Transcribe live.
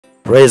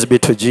Praise be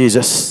to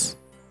Jesus.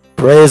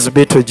 Praise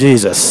be to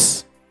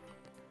Jesus.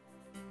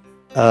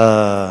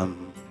 My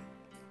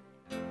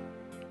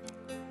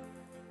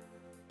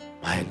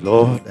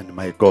Lord and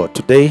my God.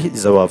 Today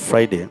is our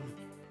Friday.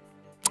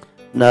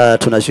 Na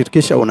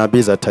tunashirikisha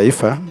unabii za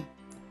taifa.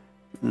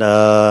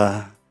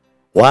 Na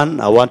one,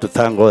 I want to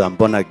thank God I'm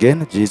born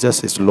again.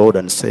 Jesus is Lord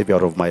and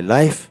Savior of my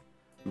life.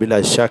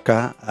 Bila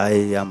shaka,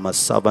 I am a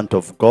servant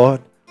of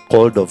God,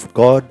 called of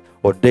God,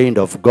 ordained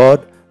of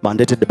God,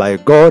 mandated by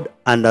God,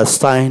 and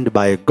assigned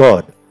by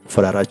God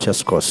for a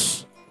righteous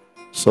cause.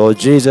 So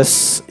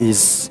Jesus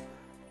is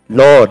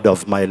Lord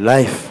of my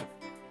life,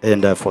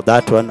 and for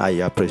that one, I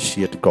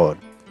appreciate God.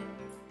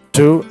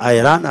 Two,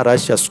 I run a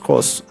righteous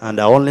cause, and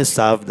I only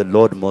serve the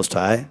Lord Most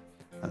High,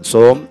 and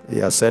so He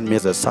has sent me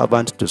as a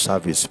servant to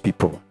serve His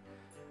people.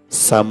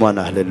 Someone,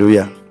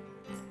 hallelujah.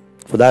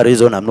 For that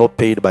reason, I'm not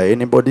paid by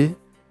anybody,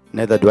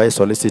 neither do I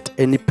solicit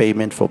any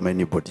payment from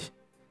anybody.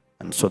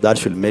 And so that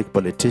should make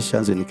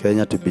politicians in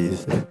Kenya to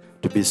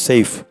be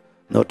safe,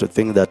 not to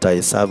think that I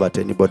serve at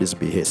anybody's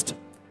behest.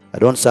 I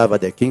don't serve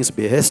at the king's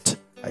behest.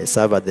 I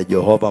serve at the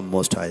Jehovah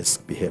Most High's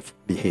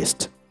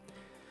behest.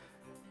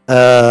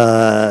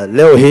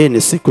 Leo hii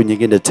ni siku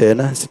nyingine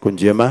tena, siku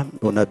njema.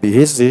 Unabii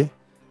hizi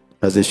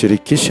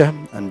nazishirikisha,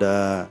 and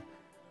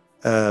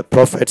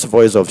Prophet's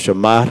voice of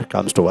Shamar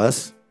comes to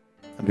us.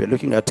 And we're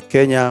looking at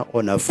Kenya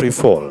on a free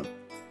fall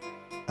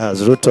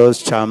as Ruto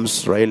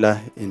charms Raila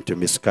into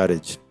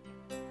miscarriage.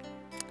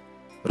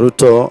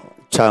 Ruto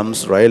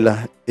charms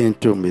Raila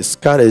into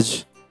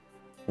miscarriage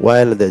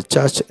while the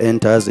church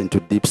enters into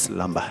deep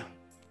slumber.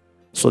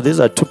 So these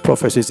are two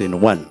prophecies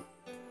in one.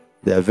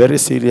 They are very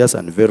serious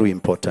and very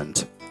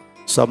important.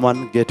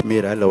 Someone get me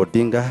Raila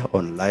Odinga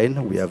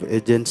online. We have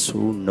agents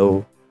who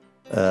know,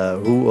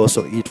 who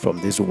also eat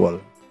from this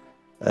world.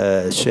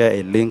 Share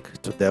a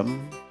link to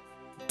them,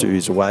 to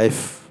his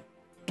wife,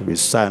 to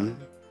his son.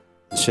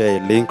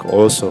 Share a link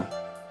also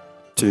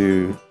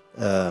to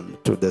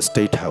the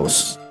State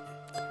House.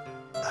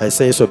 I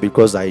say so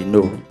because I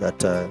know that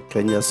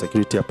Kenya's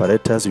security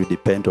apparatus will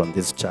depend on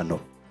this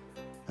channel.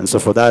 And so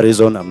for that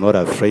reason, I'm not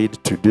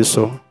afraid to do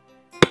so.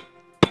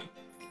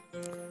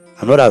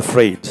 I'm not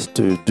afraid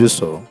to do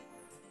so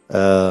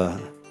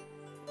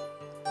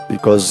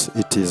because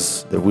it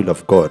is the will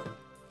of God.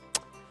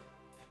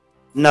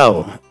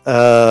 Now,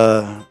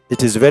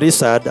 it is very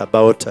sad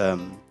about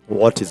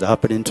what is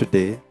happening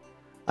today.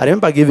 I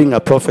remember giving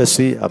a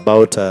prophecy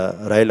about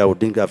Raila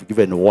Odinga. I've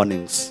given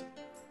warnings.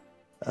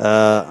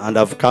 And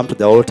I've come to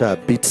the altar a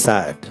bit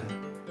sad,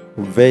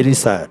 very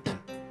sad,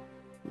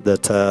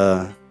 that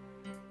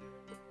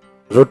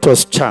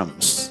Ruto's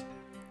charms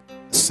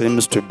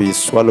seems to be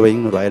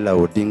swallowing Raila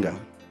Odinga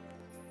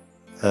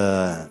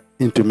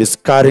into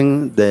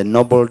miscarrying the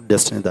noble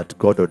destiny that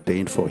God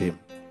ordained for him.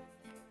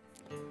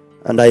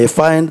 And I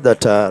find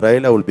that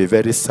Raila will be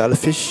very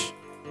selfish,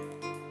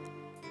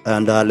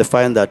 and I'll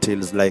find that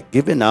he's like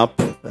giving up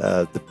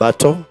the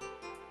battle.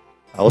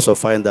 I also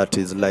find that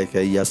he's like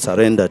he has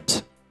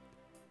surrendered,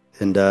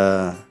 and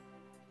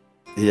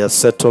he has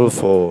settled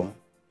for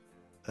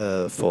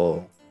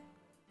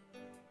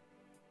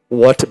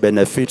what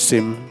benefits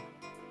him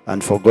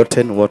and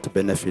forgotten what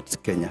benefits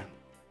Kenya.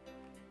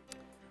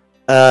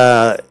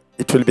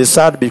 It will be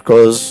sad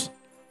because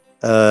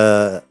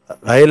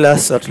Raila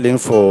settling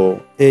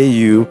for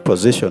AU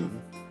position,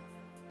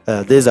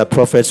 there's a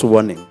prophet's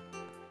warning,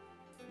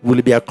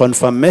 will be a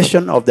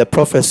confirmation of the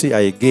prophecy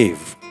I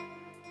gave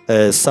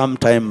some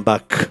time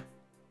back.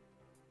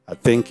 I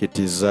think it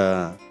is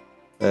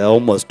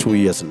almost 2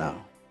 years now.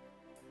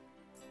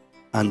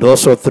 And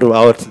also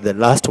throughout the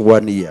last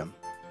 1 year,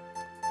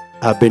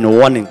 I've been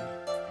warning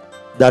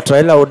that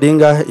Raila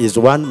Odinga is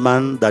one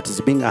man that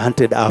is being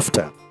hunted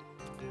after.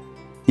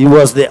 He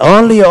was the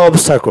only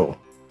obstacle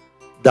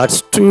that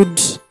stood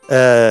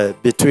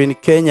between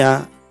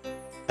Kenya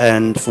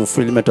and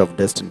fulfillment of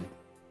destiny.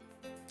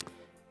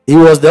 He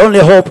was the only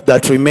hope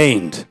that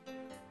remained,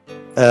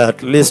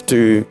 at least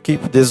to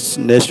keep this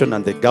nation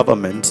and the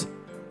government,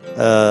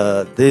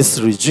 this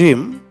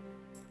regime,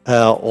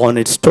 on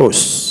its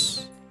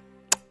toes.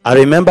 I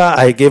remember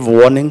I gave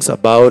warnings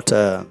about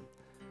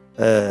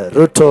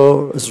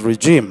Ruto's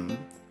regime.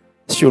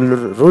 Should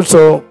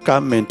Ruto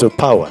come into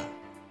power,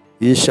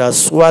 he shall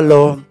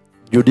swallow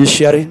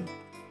judiciary,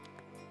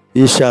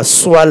 he shall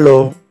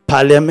swallow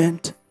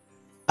parliament,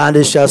 and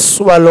he shall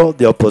swallow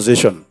the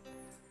opposition,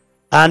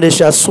 and he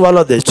shall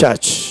swallow the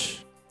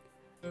church.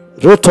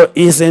 Ruto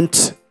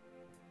isn't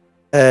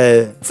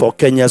for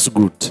Kenya's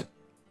good.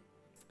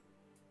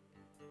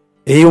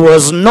 He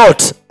was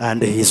not,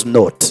 and he is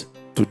not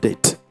to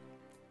date.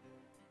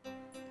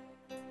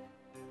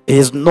 He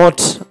is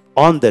not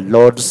on the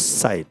Lord's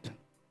side.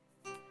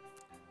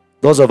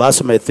 Those of us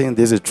who may think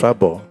this is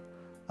trouble,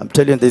 I'm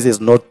telling you, this is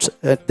not,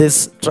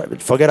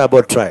 forget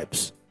about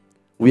tribes.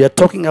 We are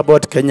talking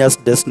about Kenya's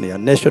destiny, a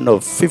nation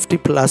of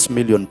 50+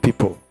 million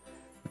people.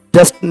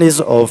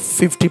 Destinies of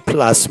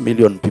 50+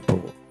 million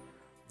people.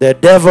 The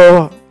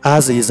devil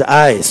has his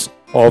eyes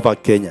over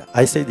Kenya.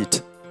 I said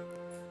it.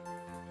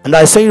 And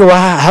I say,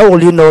 well, how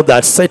will you know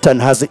that Satan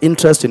has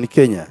interest in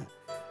Kenya?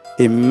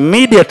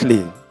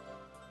 Immediately,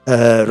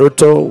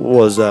 Ruto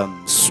was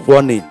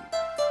sworn in.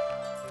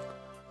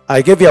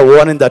 I gave you a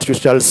warning that you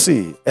shall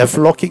see a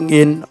flocking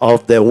in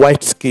of the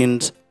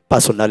white-skinned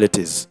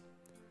personalities.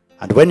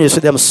 And when you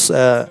see them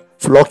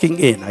flocking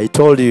in, I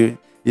told you,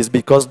 it's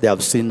because they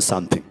have seen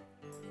something.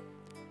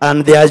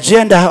 And the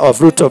agenda of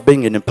Ruto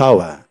being in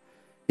power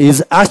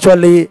is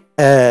actually,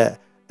 there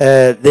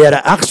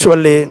are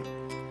actually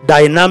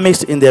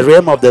dynamics in the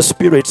realm of the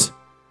spirit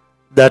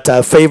that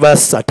favor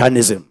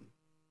Satanism.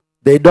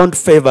 They don't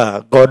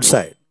favor God's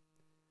side.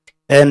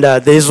 And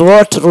there is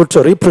what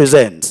Ruto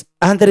represents.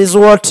 And there is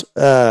what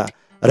Raila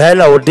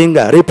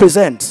Odinga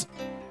represents.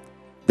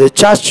 The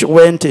church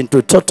went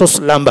into total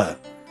slumber.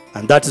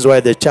 And that is why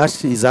the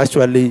church is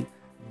actually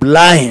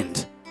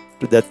blind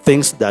to the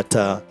things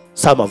that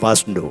some of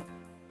us know.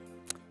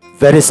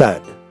 Very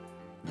sad.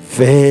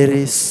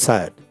 Very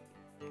sad.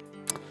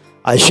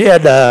 I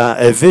shared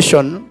a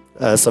vision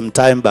some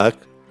time back.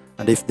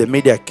 And if the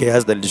media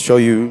cares, they'll show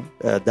you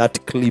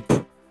that clip,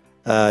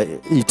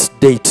 its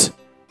date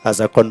as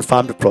a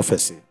confirmed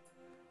prophecy.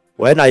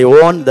 When I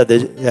warned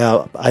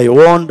that I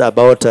warned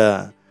about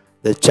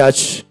the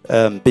church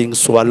being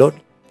swallowed,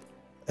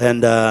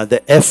 and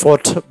the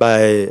effort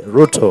by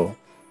Ruto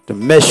to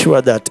make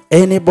sure that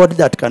anybody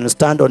that can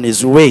stand on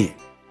his way,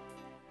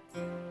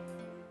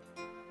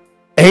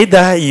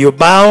 either you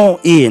bow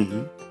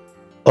in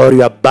or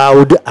you are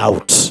bowed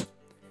out.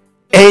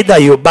 Either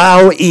you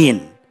bow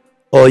in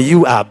or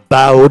you are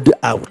bowed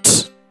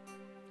out.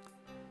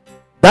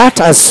 That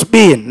has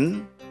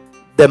been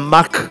the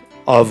mark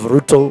of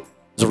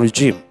Ruto's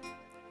regime.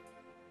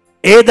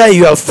 Either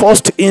you are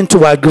forced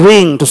into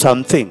agreeing to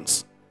some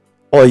things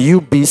or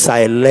you be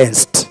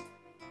silenced.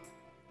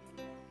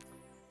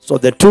 So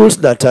the tools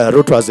that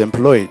Ruto has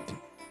employed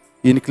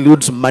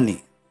includes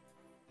money,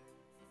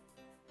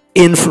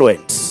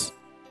 influence,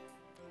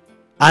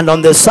 and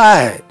on the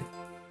side,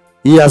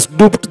 he has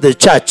duped the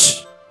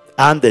church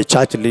and the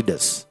church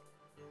leaders.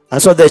 And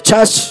so the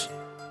church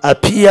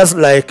appears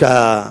like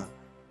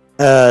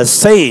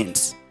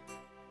saints,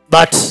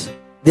 but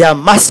they are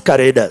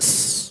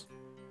masqueraders.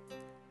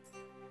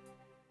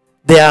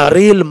 They are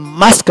real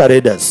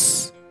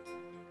masqueraders.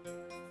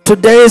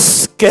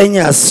 Today's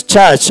Kenya's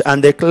church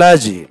and the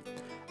clergy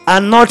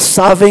are not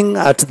serving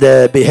at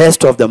the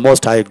behest of the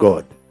Most High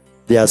God.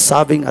 They are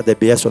serving at the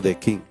behest of the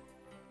King.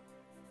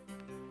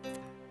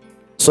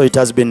 So it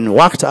has been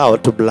worked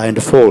out to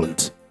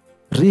blindfold,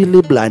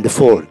 really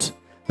blindfold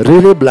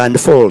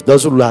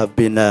those who have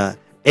been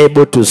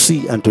able to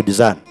see and to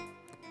discern.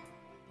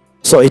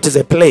 So it is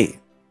a play.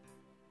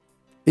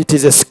 It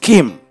is a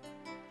scheme.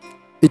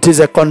 It is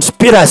a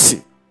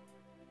conspiracy.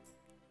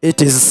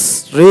 It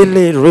is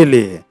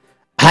really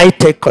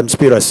high-tech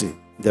conspiracy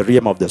in the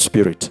realm of the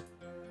spirit.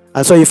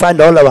 And so you find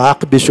all our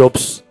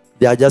archbishops,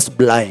 they are just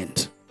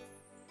blind.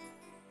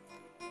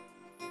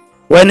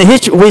 When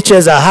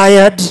witches are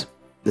hired,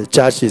 the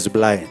church is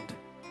blind.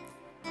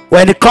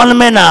 When the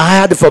conmen are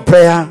hired for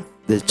prayer,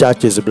 the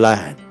church is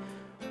blind.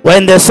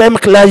 When the same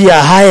clergy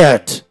are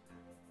hired,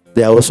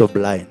 they are also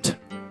blind.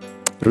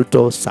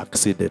 Ruto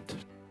succeeded.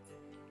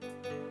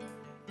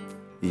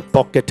 He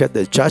pocketed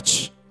the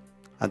church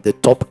and the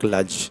top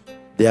clergy.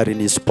 They are in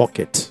his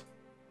pocket.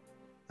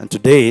 And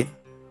today,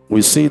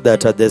 we see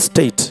that the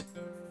state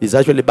is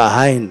actually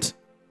behind.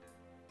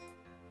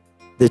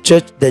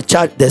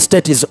 The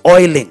state is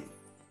oiling.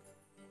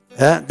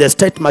 The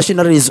state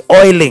machinery is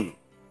oiling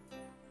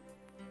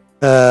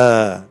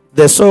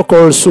the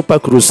so-called super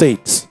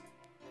crusades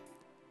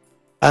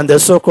and the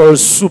so-called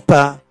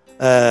super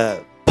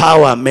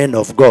power men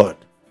of God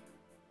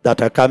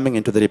that are coming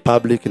into the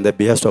republic in the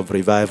behest of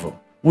revival.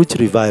 Which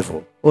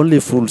revival? Only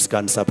fools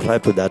can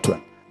subscribe to that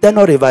one. They're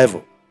not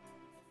revival.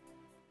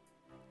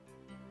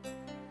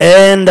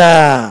 And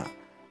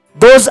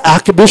those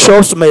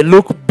archbishops may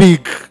look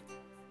big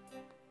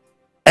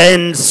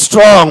and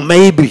strong,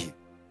 maybe,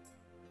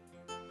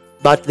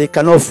 but they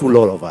cannot fool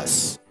all of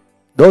us.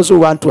 Those who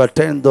want to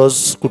attend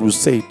those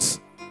crusades,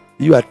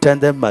 you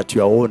attend them at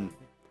your own.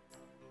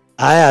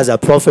 I, as a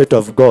prophet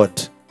of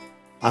God,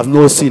 have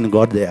not seen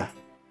God there.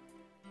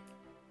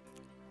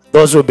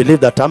 Those who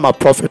believe that I'm a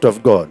prophet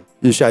of God,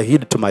 you shall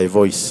heed to my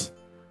voice.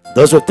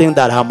 Those who think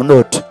that I'm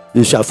not,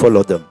 you shall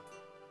follow them.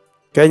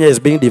 Kenya is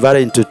being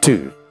divided into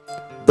two.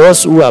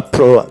 Those who are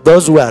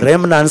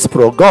remnants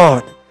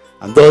pro-God,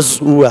 and those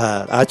who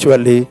are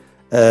actually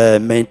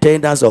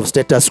maintainers of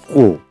status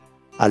quo,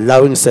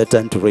 allowing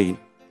Satan to reign.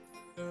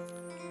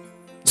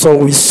 So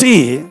we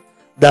see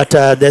that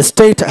the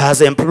state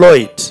has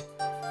employed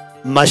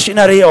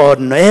machinery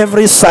on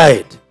every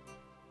side.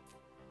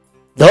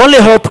 The only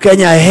hope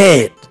Kenya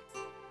had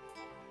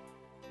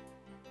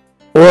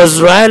was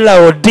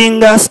Raila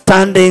Odinga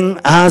standing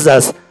as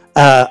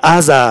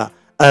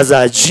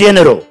a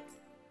general.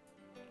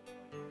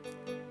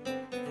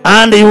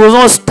 And he was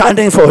not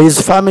standing for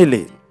his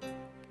family.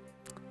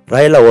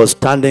 Raila was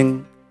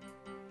standing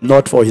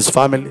not for his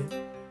family.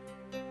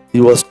 He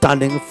was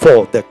standing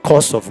for the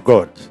cause of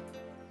God.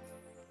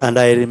 And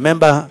I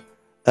remember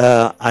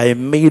I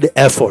made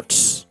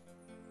efforts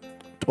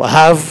to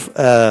have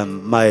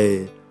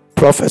my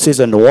prophecies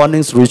and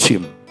warnings reach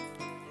him,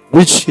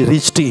 which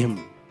reached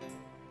him.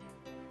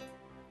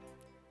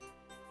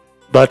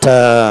 But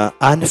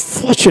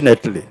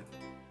unfortunately,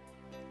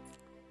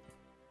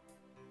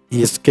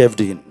 he is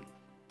caved in.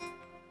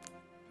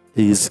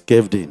 He is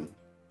caved in.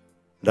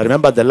 And I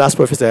remember the last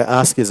prophecy I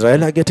asked, is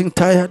Raila getting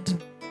tired?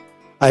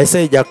 I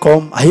say,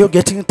 Jacob, are you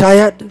getting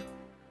tired?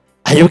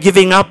 Are you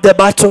giving up the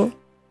battle?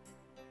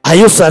 Are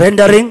you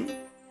surrendering?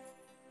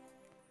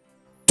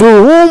 To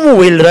whom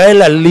will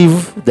Raila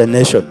leave the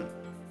nation?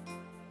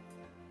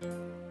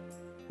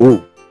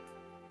 Who?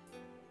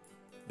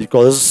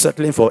 Because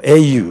settling for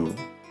AU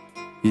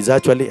is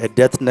actually a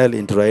death knell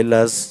into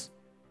Raila's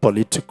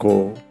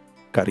political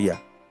career.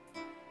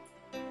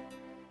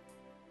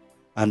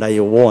 And I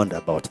warned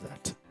about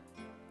that.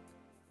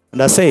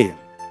 And I say,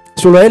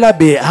 should Raila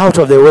be out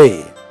of the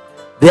way,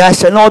 there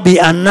shall not be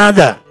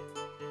another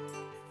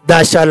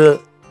that shall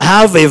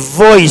have a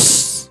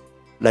voice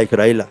like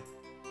Raila.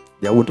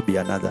 There won't be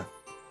another.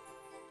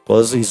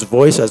 Because his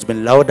voice has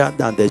been louder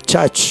than the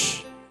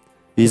church.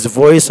 His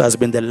voice has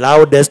been the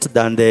loudest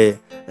than the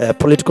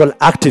political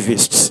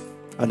activists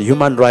and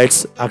human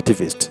rights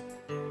activists.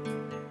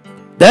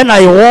 Then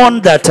I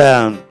warned that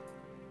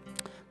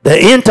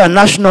the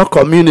international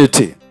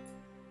community,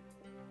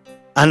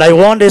 and I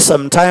warned it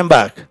some time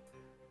back,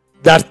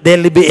 that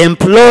they'll be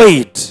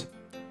employed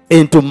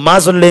into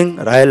muzzling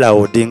Raila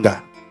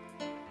Odinga.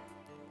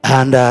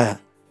 And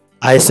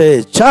I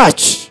say,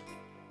 church,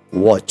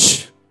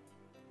 watch.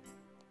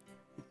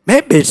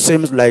 Maybe it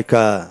seems like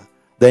the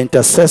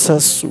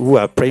intercessors who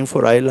are praying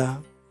for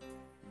Raila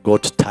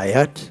got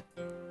tired.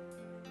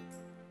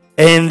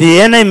 And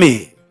the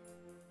enemy,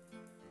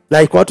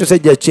 like what you say,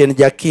 Jachien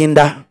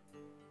Jakinda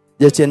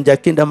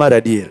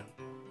Maradir,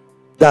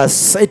 that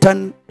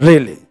Satan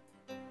really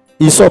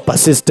is so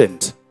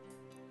persistent.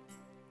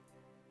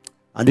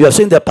 And you have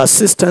seen the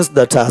persistence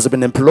that has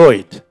been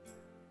employed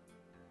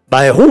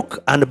by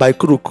hook and by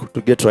crook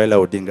to get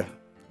Raila Odinga.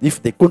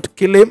 If they couldn't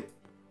kill him,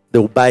 they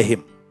will buy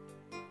him.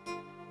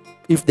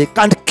 If they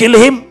can't kill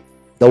him,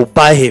 they will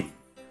buy him.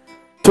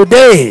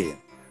 Today,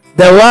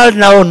 the world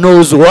now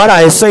knows what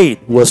I said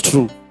was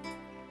true.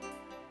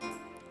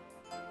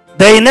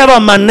 They never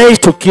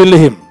managed to kill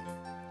him,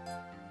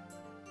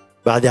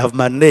 but they have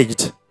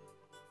managed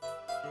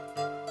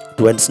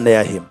to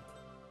ensnare him.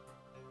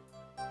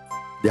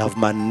 They have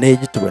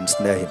managed to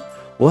ensnare him.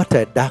 What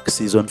a dark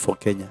season for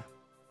Kenya.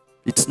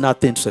 It's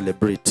nothing to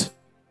celebrate.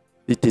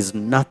 It is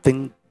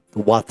nothing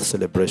worth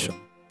celebration.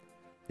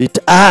 It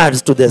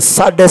adds to the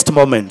saddest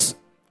moments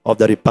of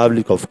the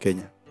Republic of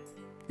Kenya.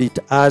 It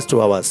adds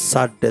to our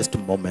saddest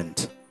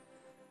moment.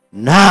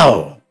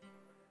 Now,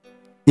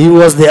 it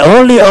was the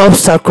only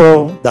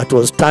obstacle that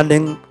was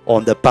standing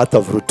on the path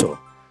of Ruto.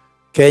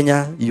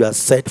 Kenya, you are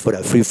set for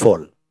a free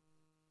fall.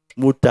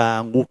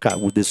 Mutaanguka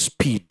with the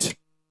speed.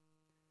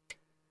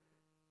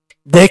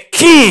 The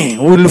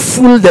king will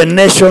fool the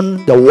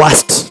nation the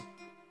worst.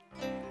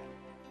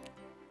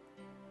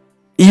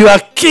 Your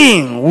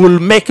king will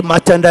make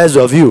merchandise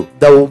of you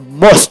the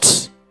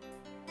most.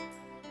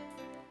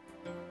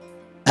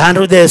 And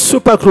with the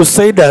super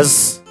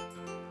crusaders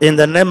in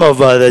the name of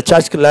the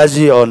church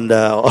clergy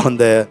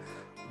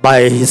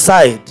by his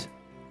side,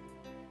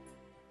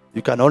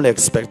 you can only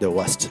expect the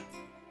worst.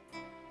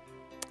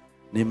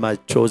 Ni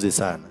machozi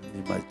sana,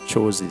 ni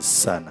machozi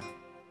sana.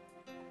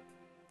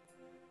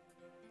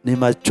 Ni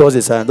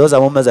machozi sana. Those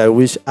are moments I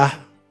wish,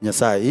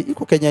 Nyasai,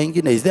 iko Kenya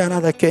ingine, is there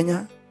another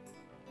Kenya?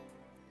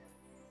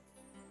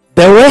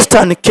 The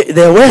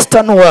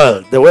Western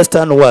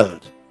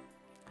world,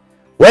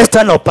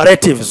 Western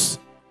operatives,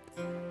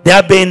 they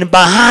have been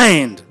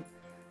behind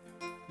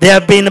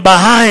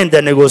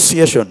the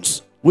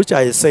negotiations, which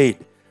I said.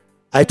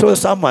 I told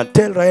someone,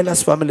 tell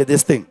Raila's family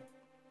this thing.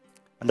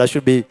 And I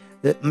should be,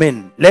 let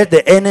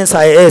the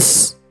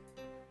NSIS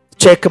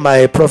check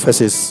my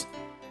prophecies.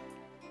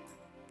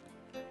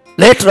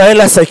 Let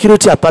Raila's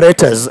security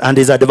apparatus and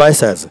his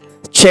advisors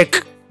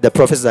check the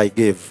prophecies I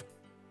gave.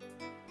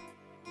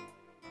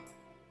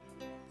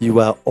 You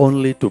are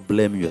only to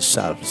blame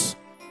yourselves.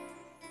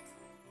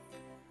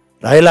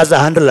 Raila's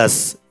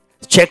handlers,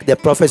 check the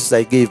prophecies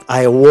I gave.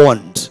 I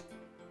warned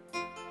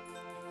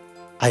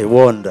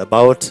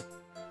about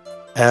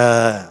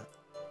a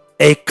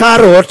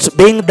carrot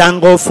being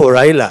dangled for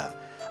Raila.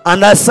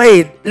 And I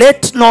said,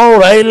 let no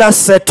Raila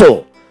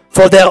settle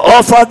for the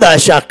offer that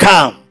shall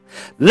come.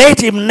 Let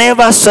him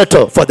never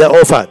settle for the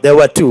offer. There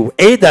were two.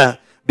 Either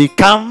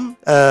become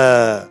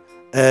the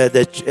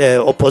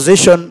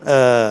opposition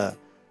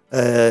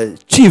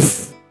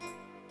chief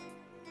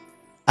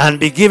and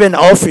be given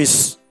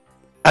office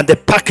and the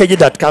package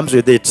that comes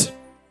with it,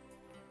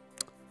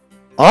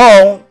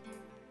 or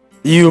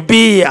you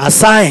be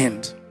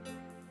assigned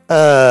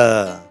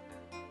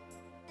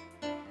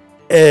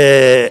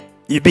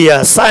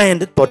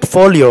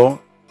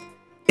portfolio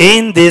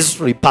in this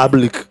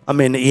republic,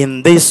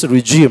 in this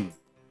regime,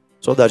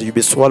 so that you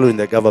be swallowed in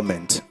the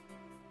government.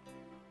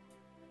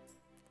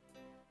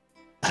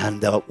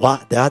 And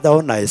the other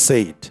one I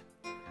said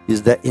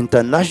is the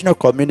international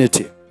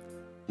community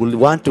will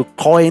want to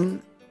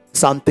coin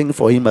something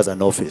for him as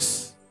an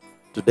office.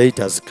 Today it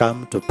has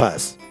come to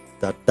pass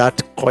that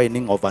that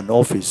coining of an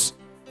office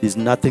is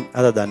nothing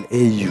other than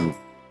AU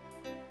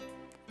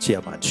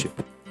chairmanship.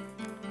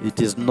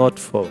 It is not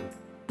for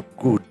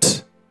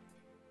good.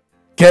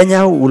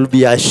 Kenya will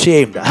be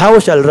ashamed. How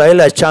shall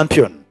Raila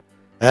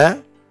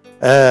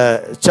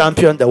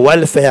champion the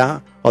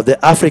welfare of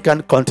the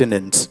African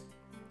continent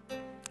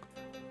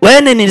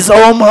when in his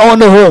own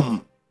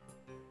home,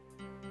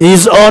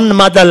 his own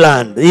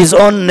motherland, his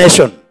own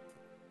nation,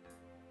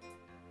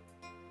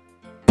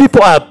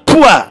 people are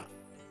poor,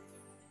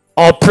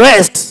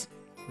 oppressed,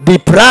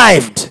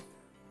 deprived,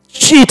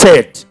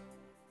 cheated,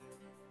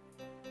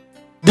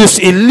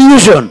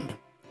 disillusioned,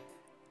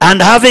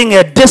 and having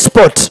a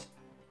despot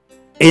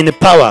in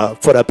power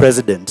for a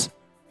president?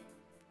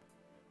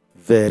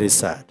 Very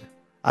sad.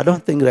 I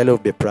don't think Raila will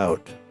be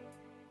proud.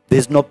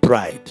 There's no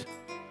pride.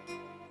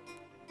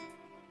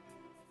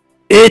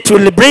 It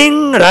will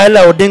bring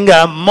Raila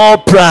Odinga more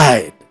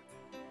pride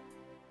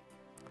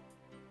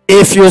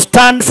if you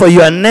stand for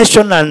your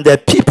nation and the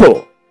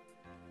people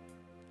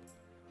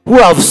who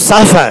have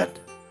suffered,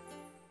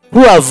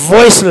 who are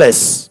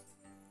voiceless,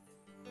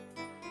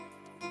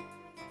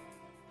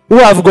 who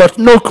have got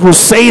no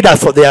crusader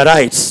for their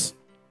rights.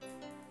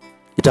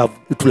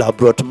 It will have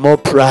brought more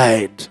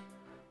pride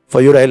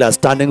for you, Raila,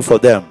 standing for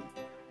them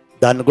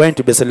than going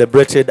to be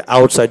celebrated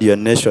outside your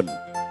nation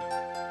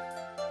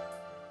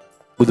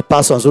with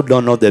persons who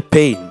don't know the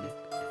pain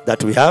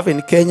that we have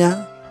in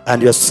Kenya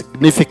and your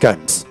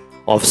significance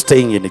of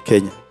staying in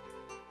Kenya.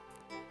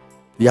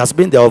 He has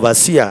been the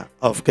overseer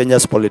of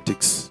Kenya's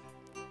politics.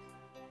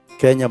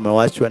 Kenya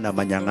mnawachwa na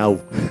manyang'au.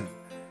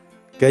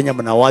 Kenya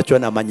mnawachwa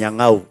na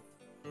manyang'au.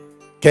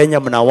 Kenya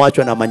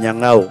mnawachwa na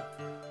manyang'au.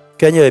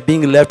 Kenya are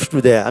being left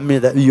to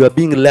you are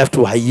being left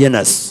to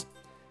hyenas.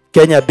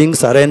 Kenya being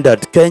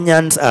surrendered.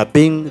 Kenyans are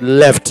being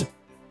left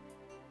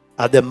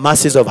at the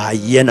mercies of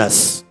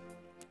hyenas.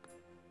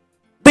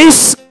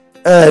 This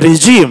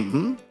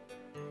regime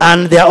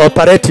and their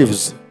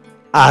operatives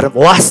are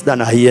worse than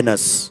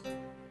hyenas.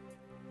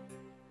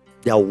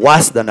 They are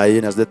worse than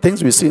hyenas. The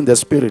things we see in the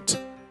spirit,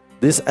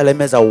 these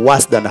elements are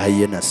worse than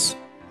hyenas.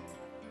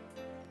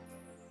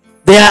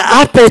 Their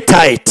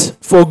appetite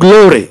for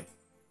glory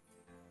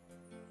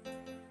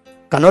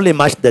can only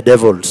match the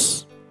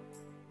devil's.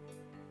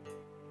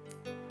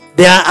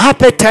 Their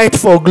appetite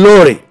for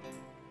glory,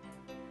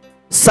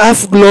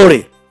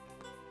 self-glory,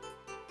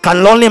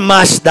 can only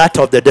match that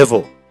of the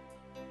devil.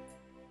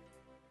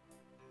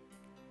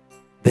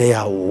 They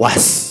are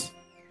worse.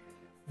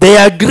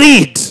 Their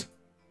greed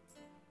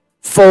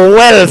for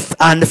wealth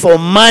and for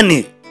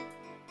money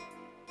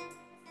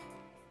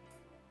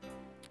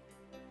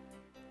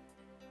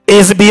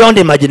is beyond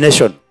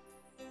imagination.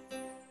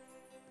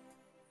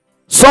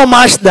 So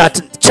much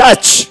that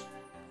church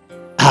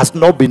has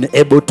not been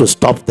able to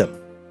stop them.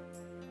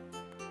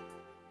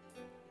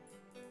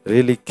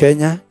 Really,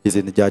 Kenya is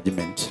in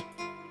judgment.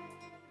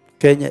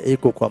 Kenya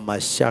iko kwa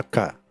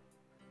mashaka.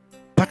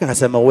 Paka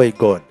nasema, way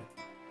God.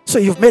 So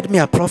you've made me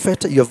a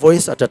prophet, your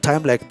voice at a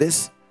time like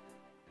this.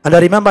 And I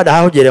remembered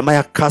how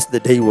Jeremiah cursed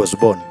the day he was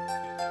born.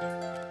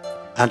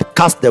 And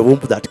cursed the womb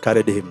that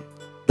carried him.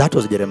 That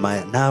was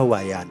Jeremiah. Now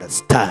I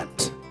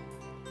understand.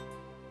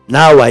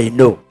 Now I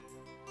know.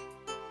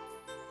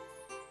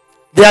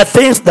 There are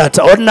things that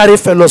ordinary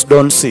fellows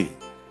don't see.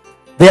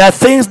 There are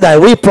things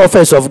that we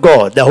prophets of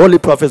God, the holy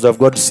prophets of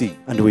God, see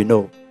and we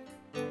know.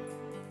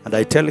 And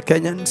I tell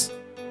Kenyans,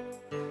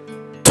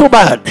 too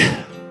bad,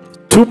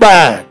 too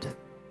bad,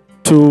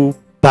 too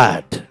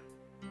bad,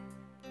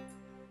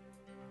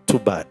 too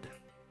bad.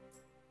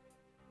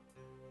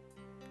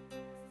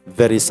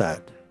 Very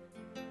sad.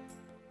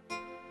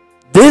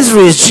 This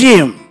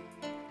regime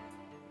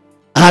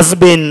has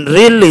been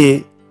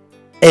really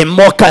a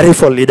mockery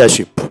for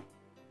leadership.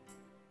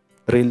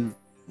 Real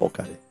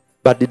mockery.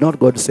 But did not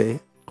God say?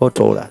 God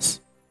told us.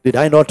 Did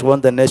I not warn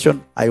the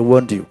nation? I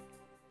warned you.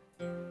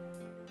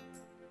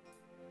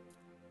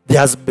 There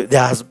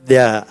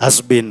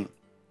has been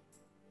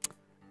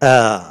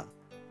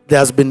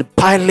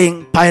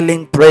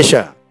piling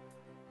pressure.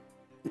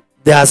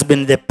 There has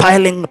been the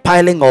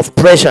piling of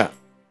pressure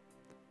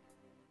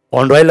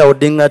on Raila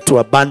Odinga to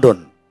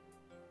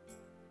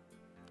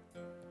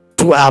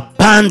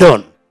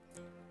abandon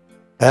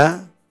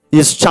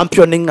his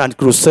championing and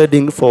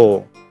crusading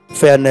for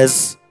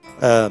fairness,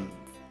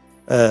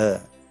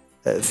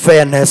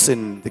 fairness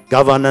in the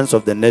governance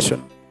of the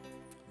nation,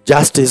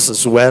 justice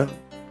as well,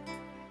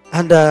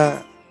 and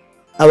our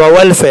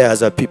welfare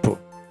as a people.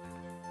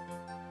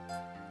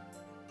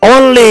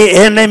 Only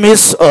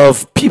enemies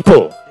of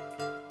people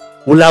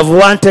will have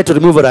wanted to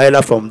remove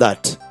Raila from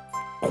that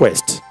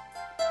quest.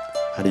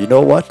 And you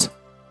know what?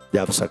 They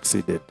have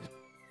succeeded.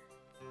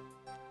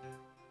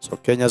 So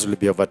Kenyans will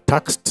be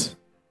overtaxed.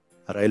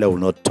 Raila will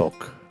not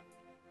talk.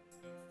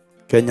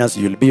 Kenyans,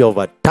 you'll be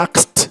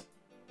overtaxed.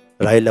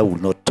 Raila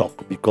will not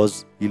talk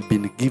because he'll be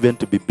given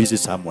to be busy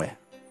somewhere.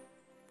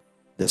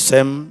 The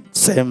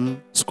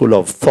same school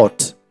of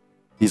thought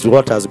is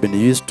what has been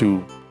used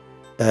to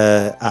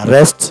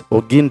arrest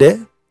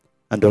Oginde,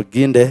 and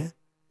Oginde,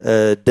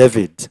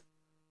 David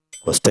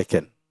was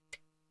taken.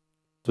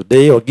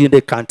 Today,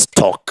 Oginde can't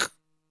talk.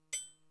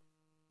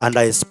 And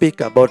I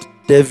speak about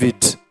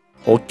David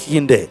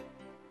Oginde,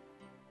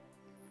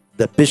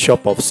 the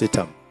Bishop of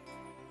Sitam.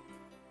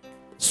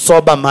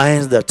 Sober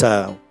minds that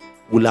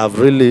will have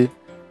really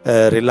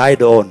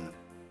relied on,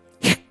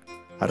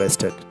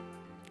 arrested.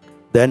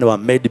 Then were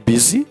made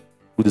busy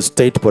with the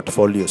state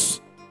portfolios.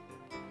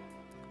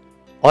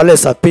 Ole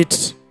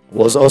Sapit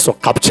was also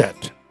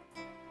captured.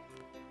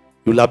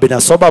 You will have been a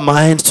sober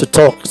mind to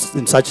talk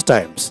in such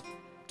times.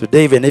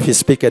 Today, even if he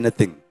speak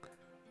anything,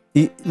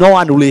 no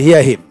one will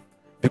hear him,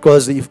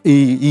 because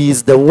he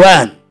is the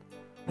one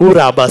who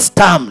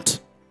rubber-stamped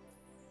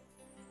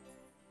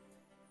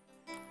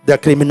the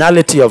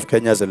criminality of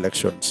Kenya's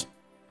elections.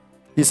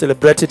 He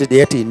celebrated it,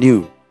 yet he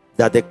knew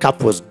that the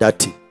cup was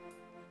dirty.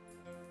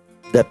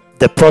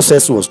 The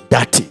process was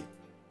dirty.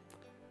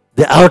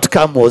 The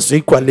outcome was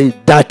equally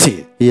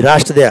dirty. He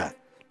rushed there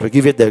to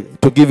give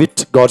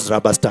it God's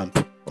rubber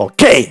stamp.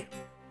 Okay.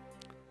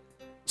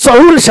 So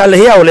who shall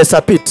hear Ole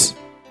Sapit?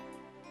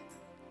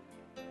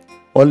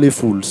 Only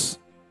fools.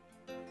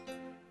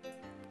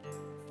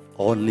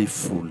 Only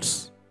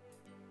fools.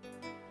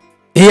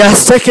 He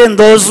has taken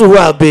those who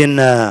have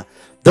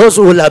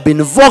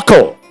been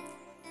vocal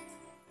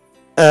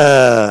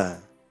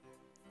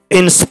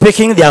in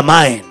speaking their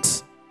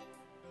minds,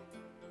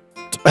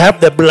 to help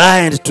the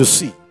blind to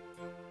see.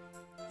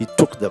 He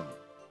took them.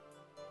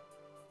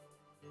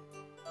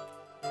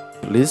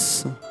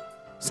 Please,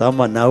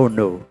 someone now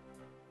know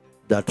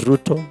that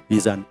Ruto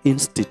is an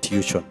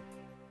institution.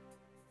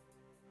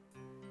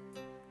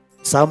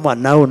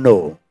 Someone now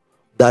know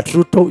that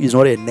Ruto is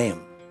not a name.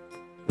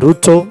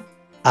 Ruto,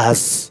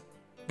 as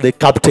the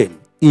captain,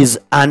 is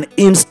an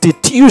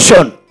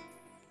institution.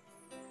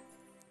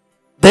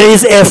 There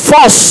is a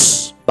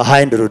force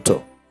behind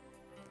Ruto.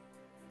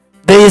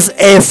 There is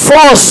a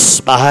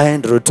force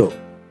behind Ruto.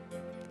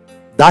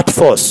 That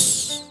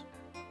force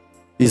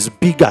is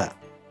bigger,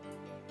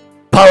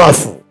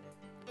 powerful,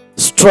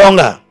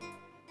 stronger,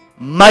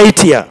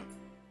 mightier.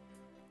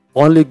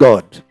 Only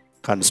God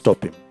can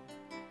stop him.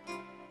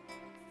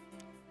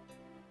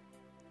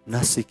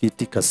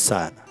 Nasikitika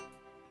sana.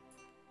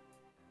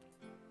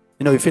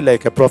 You know, you feel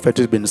like a prophet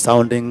who's been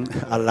sounding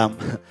alarm,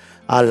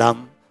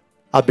 alarm.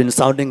 I've been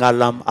sounding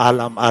alarm,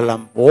 alarm,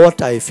 alarm.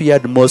 What I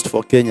feared most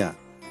for Kenya,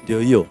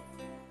 you.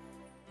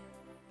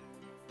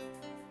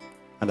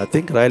 And I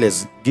think Raila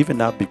has given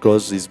up,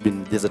 because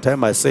there's a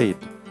time I said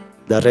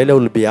that Raila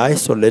will be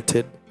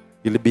isolated.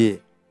 He'll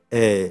be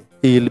a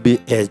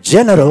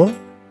general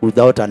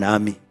without an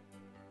army.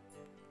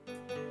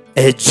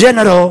 A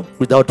general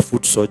without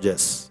foot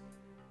soldiers.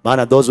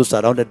 Man, those who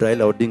surrounded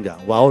Raila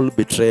Odinga were all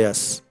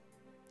betrayers.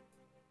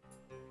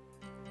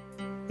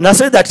 And I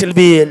said that he'll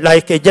be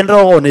like a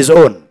general on his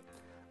own.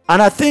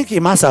 And I think he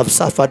must have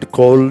suffered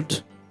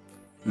cold,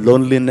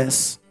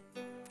 loneliness,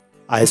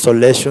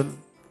 isolation,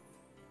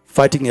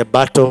 fighting a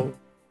battle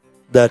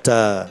that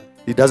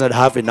he doesn't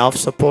have enough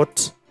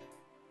support.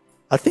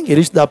 I think he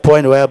reached that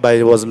point whereby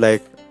he was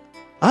like,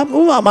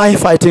 who am I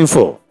fighting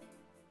for?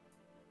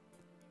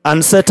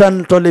 And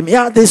Satan told him,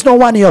 yeah, there's no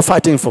one you're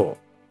fighting for.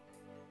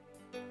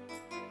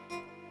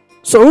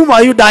 So whom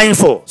are you dying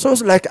for? So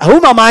it's like,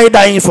 whom am I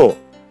dying for?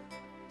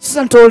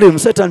 Satan told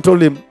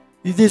him,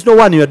 there's no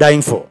one you're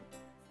dying for.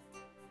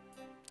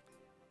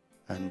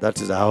 And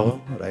that is how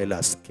Raila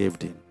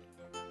escaped him.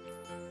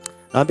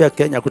 Naambia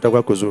Kenya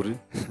kutakuwa kuzuri.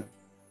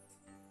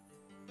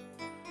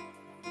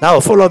 Now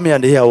follow me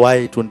and hear why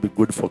it won't be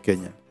good for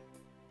Kenya.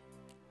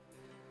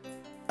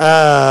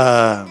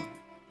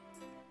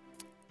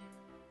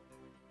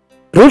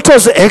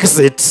 Ruto's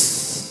exit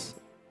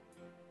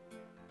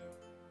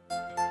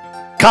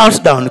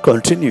countdown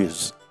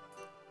continues.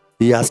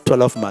 He has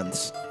 12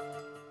 months.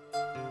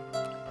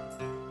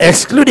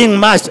 Excluding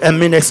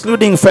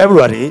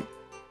February,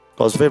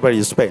 because February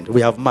is spent, we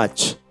have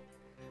March.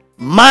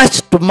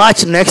 March to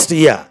March next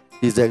year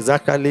is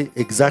exactly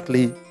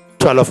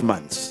 12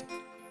 months.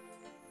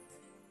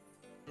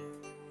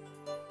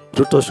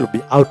 Ruto should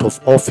be out of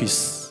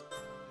office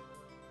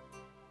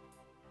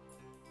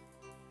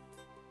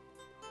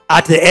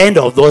at the end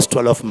of those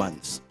 12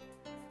 months.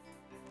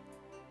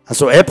 And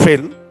so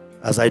April,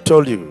 as I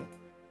told you,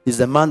 is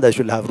the month that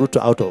should have Ruto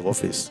out of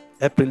office.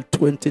 April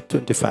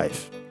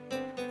 2025.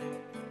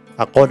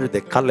 According to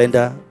the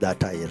calendar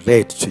that I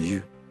read to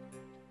you.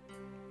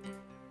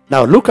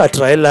 Now look at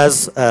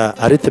Raila's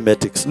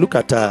arithmetics. Look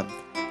at the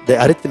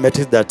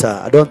arithmetic that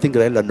I don't think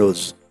Raila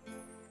knows.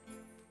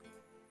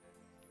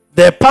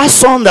 The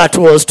person that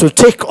was to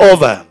take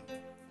over,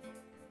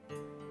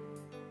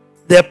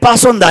 the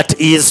person that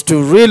is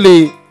to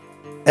really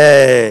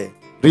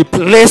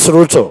replace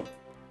Ruto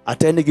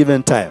at any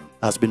given time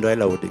has been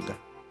Raila Odinga.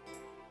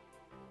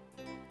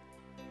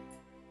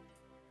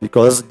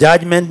 Because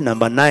judgment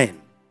number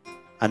 9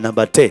 and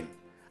number 10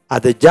 are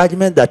the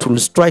judgment that will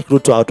strike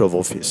Ruto out of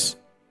office.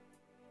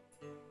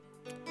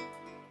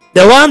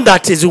 The one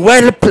that is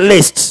well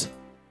placed,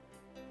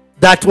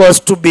 that was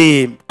to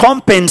be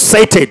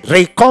compensated,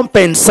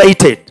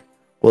 recompensated,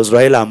 was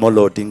Raila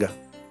Amolo Odinga.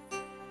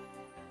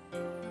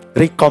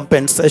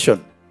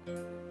 Recompensation,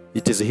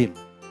 it is him.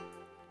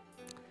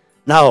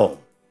 Now,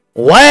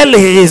 while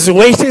he is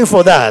waiting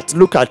for that,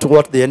 look at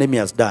what the enemy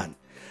has done.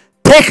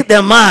 Take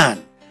the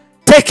man,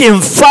 take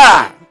him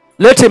far,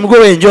 let him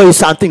go enjoy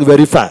something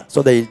very far,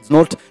 so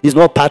that he's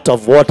not part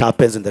of what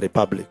happens in the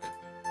republic.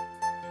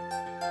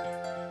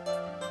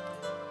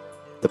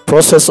 The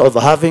process of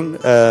having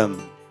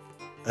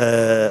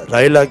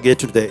Raila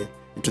get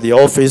into the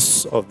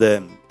office of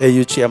the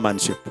AU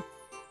chairmanship,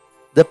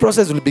 the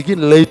process will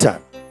begin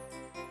later.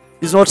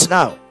 It's not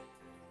now.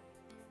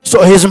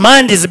 So his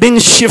mind is being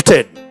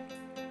shifted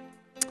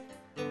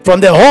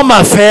from the home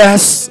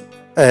affairs,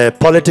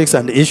 politics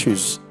and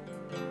issues,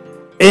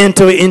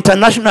 into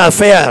international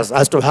affairs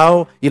as to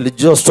how he'll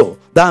jostle.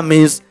 That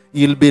means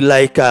he'll be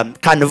like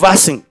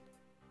canvassing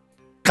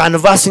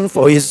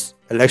for his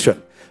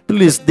election.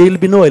 Please, there will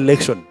be no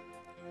election.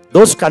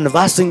 Those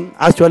canvassing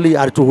actually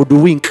are to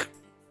hoodwink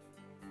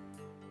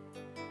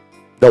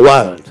the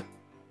world.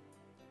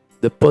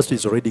 The post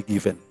is already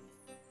given.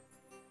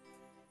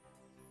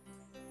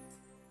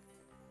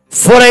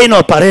 Foreign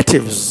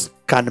operatives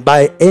can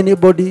buy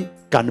anybody,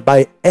 can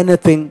buy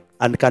anything,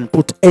 and can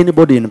put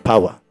anybody in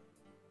power.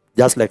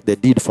 Just like they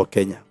did for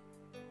Kenya.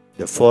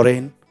 The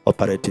foreign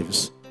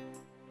operatives.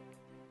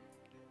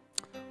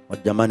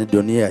 Wajamani,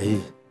 dunia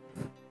hii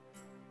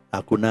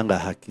hakunanga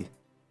haki.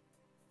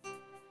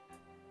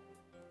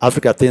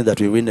 Africa thinks that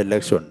we win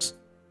elections.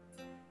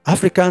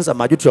 Africans, a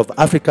majority of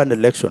African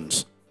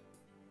elections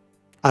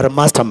are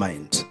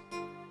masterminds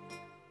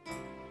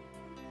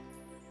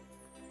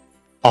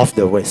of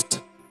the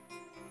West.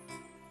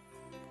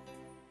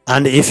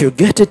 And if you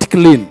get it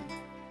clean,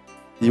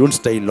 you won't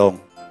stay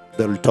long.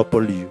 They will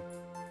topple you.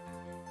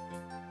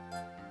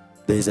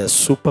 There is a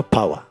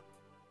superpower.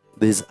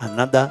 There is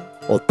another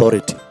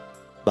authority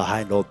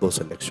behind all those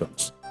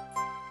elections.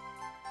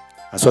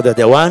 And so they're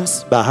the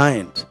ones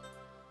behind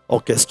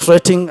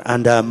orchestrating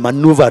and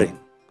maneuvering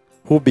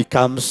who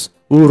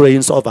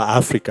reigns over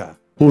Africa,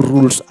 who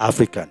rules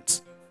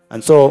Africans.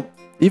 And so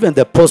even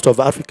the post of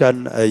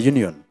African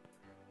Union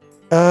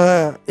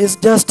is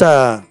just,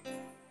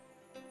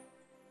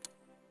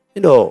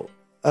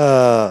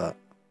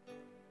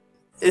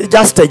 it's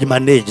just stage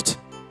managed.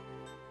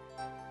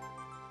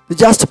 It's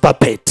just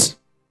puppet.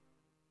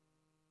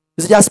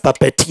 It's just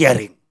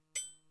puppeteering.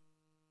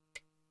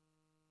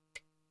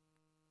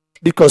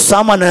 Because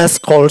someone else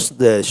calls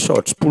the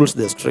shots, pulls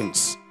the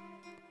strings.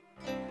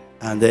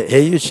 And the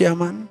AU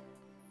chairman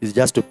is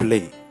just to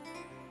play.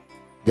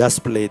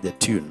 Just play the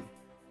tune.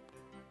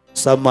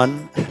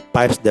 Someone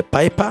pipes the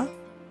piper,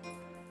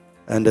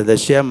 and the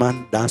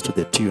chairman dances to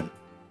the tune.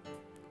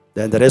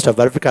 Then the rest of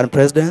African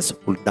presidents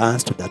will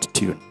dance to that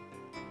tune.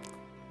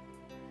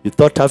 You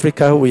thought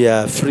Africa, we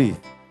are free.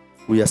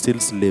 We are still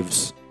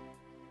slaves.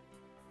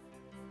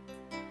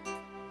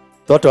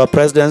 Thought our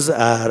presidents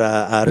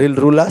are real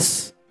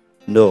rulers?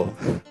 No.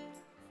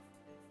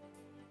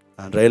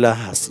 And Raila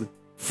has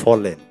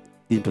fallen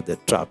into the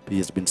trap. He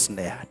has been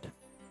snared.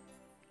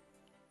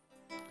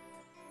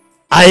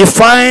 I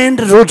find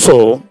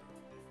Ruto,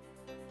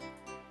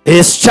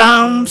 his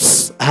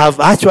charms have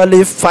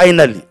actually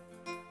finally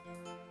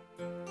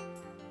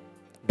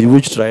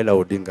bewitched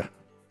Raila Odinga.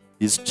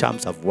 His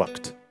charms have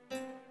worked.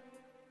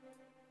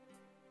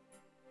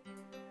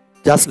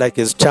 Just like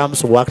his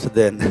charms worked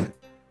then,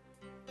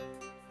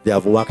 they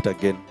have worked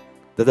again.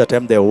 The other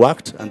time they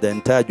worked, and the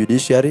entire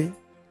judiciary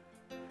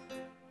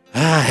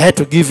had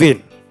to give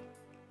in.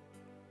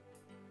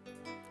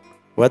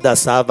 Whether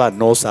server,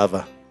 no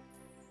server.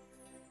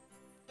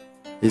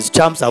 His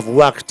charms have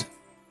worked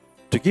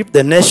to keep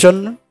the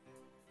nation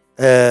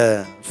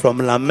from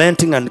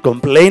lamenting and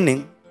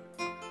complaining,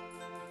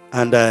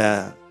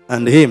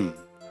 and him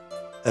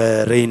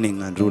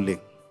reigning and ruling.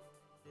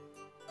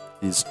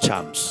 His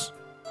charms.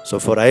 So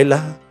for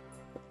Raila,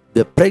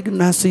 the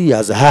pregnancy he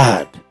has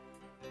had,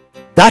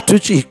 that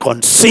which he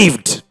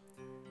conceived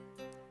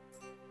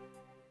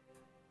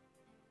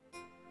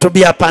to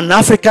be a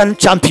Pan-African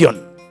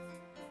champion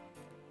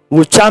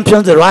who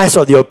champions the rights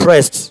of the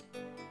oppressed,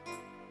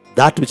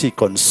 that which he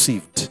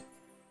conceived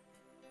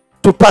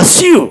to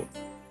pursue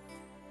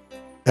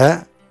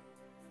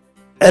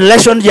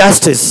election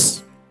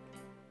justice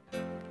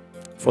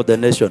for the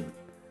nation.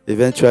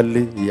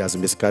 Eventually, he has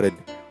miscarried.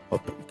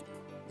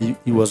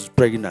 He was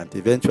pregnant.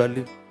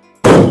 Eventually,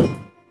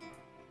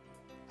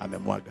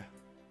 amemwaga.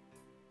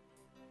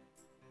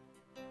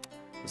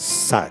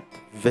 Sad,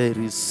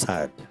 very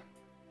sad.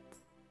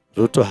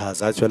 Ruto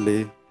has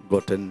actually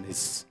gotten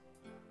his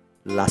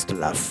last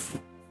laugh.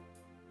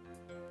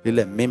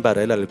 Ile mimba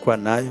Raila alikuwa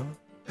nayo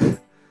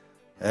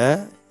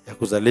ya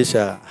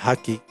kuzalisha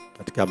haki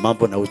katika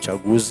mambo na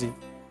uchaguzi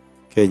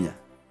Kenya.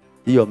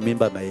 Hiyo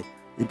mimba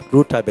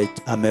Ruto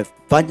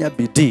amefanya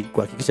bidii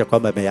kuhakikisha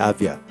kwamba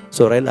ameavya.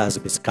 So Raila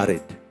has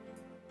miscarried.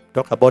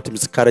 Talk about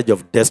miscarriage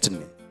of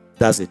destiny.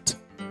 That's it.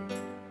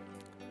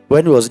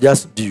 When he was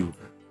just due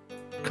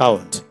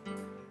count,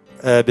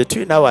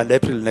 between now and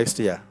April next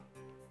year,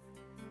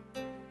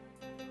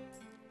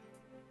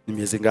 ni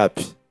miezi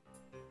ngapi?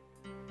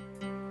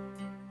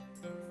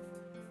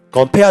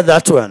 Compare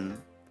that one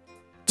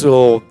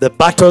to the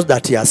battles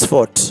that he has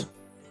fought.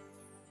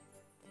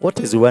 What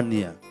is 1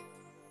 year?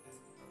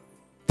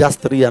 Just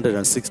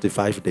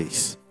 365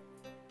 days.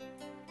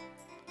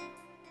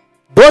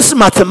 Those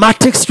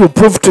mathematics will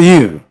prove to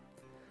you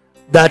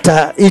that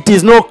it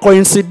is not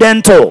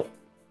coincidental.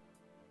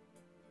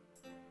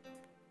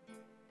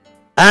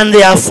 And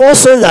there are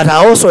forces that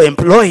are also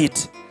employed,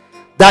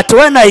 that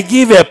when I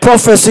give a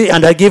prophecy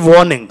and I give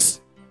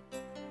warnings,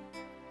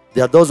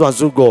 there are those ones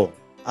who go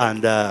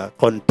and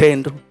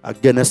contend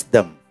against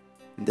them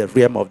in the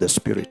realm of the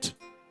spirit.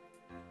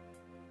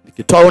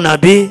 Nikitoa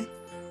unabii,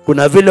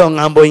 kuna vile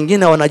ngambo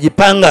ingine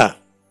wanajipanga,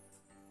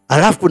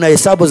 alafu kuna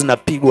hesabu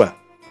zinapigwa.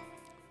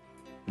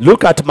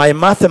 Look at my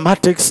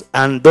mathematics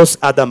and those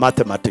other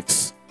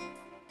mathematics.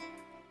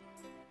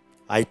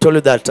 I told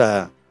you that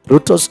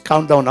Ruto's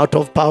countdown out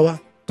of power,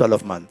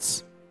 12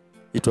 months.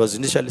 It was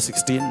initially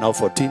 16, now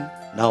 14,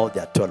 now they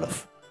are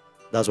 12.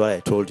 That's what I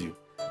told you.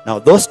 Now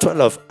those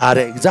 12 are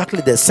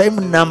exactly the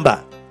same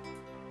number.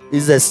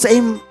 It's the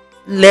same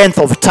length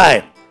of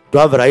time to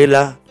have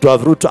Raila, to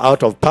have Ruto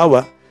out of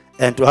power,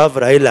 and to have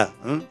Raila,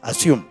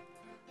 assume.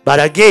 But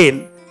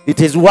again,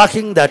 it is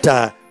working that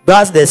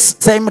that's the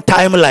same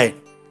timeline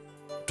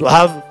to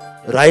have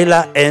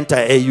Raila enter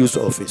AU's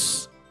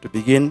office to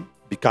begin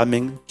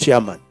becoming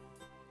chairman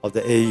of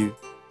the AU,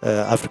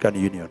 African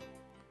Union.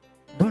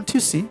 Don't you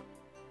see?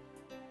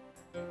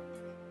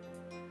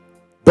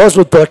 Those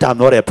who thought I'm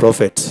not a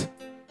prophet,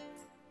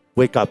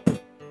 wake up.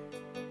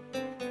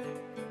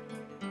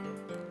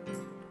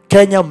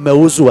 Kenya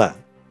mmeuzwa.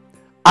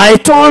 I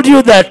told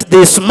you that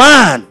this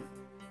man,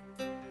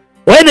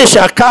 when he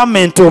shall come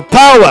into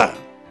power,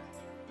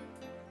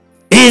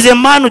 he is a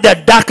man with a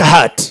dark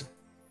heart.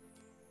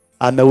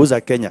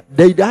 Ameuza Kenya.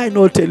 Did I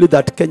not tell you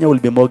that Kenya will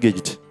be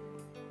mortgaged?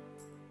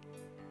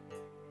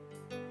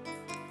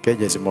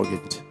 Kenya is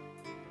mortgaged.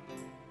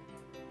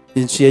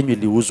 Nchi yenu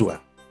iliuzwa.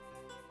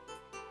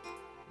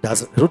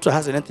 Does Ruto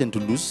has anything to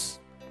lose?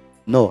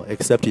 No,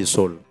 except his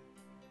soul.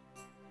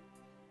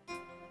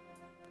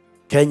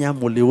 Kenya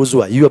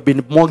muliuzwa. You have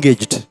been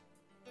mortgaged.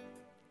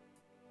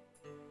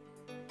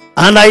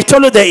 And I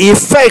told you the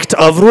effect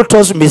of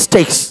Ruto's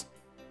mistakes.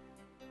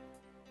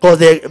 Because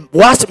the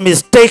worst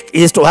mistake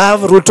is to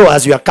have Ruto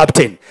as your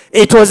captain.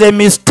 It was a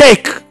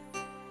mistake.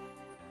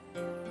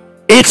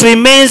 It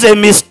remains a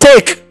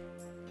mistake.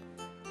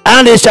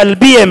 And it shall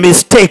be a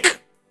mistake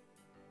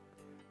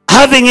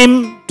having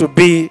him to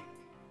be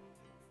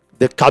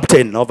the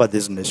captain over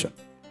this nation.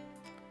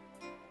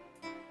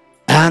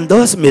 And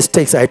those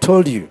mistakes, I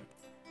told you,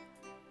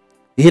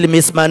 he'll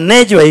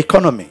mismanage your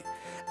economy.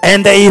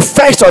 And the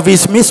effects of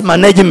his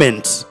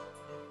mismanagement,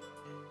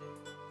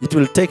 it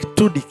will take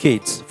 2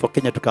 decades for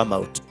Kenya to come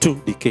out.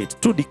 2 decades.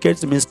 2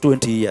 decades means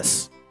 20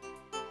 years.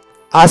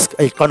 Ask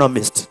an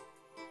economist.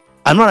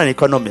 I'm not an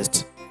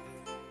economist.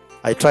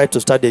 I tried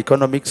to study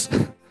economics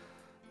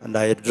and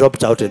I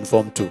dropped out in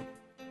Form 2.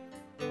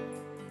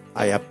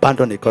 I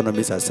abandoned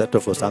economics and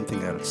settled for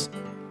something else.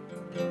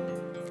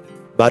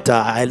 But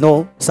I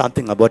know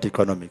something about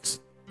economics.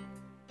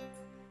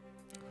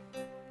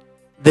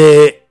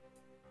 The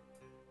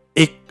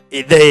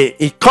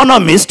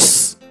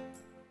economists,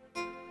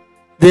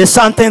 there's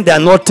something they are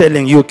not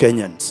telling you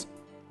Kenyans.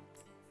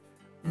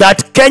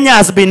 That Kenya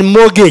has been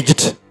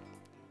mortgaged.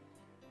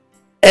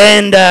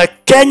 And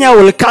Kenya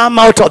will come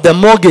out of the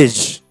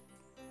mortgage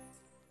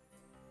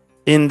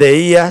in the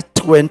year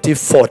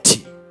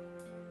 2040.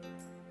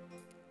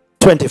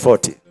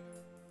 2040.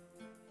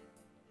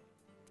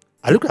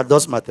 I look at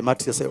those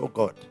mathematics and say, oh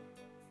God.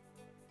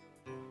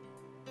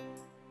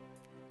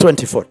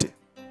 2040.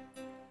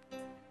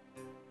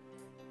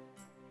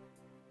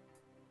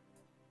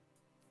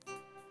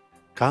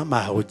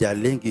 Kama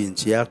hujalengi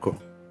nchi yako,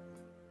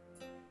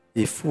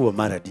 ifuo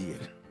mara dear.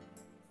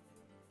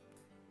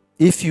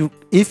 If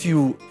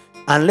you,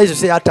 unless you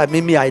say, hata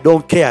mimi, I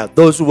don't care.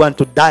 Those who want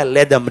to die,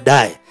 let them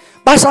die.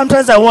 But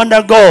sometimes I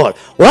wonder, God,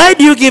 why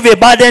do you give a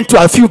burden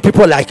to a few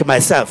people like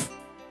myself?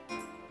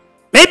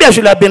 Maybe I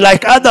should have been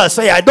like others,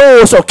 say, I don't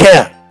also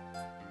care.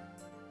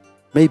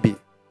 Maybe.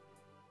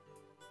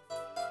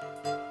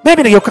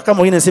 Maybe ningekuwa kama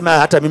mwingine sema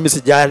hata mimi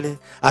sijali,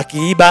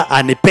 akiiba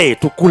anipe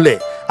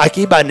tukule,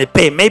 akiiba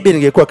anipe. Maybe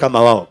ningekuwa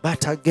kama wao.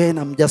 But again,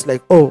 I'm just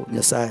like, oh,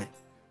 yes, I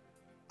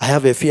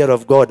have a fear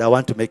of God. I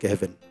want to make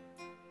heaven.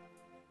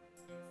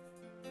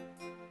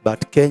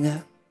 But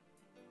Kenya,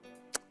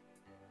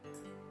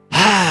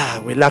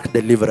 we lack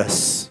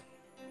deliverers.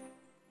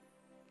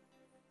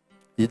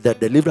 The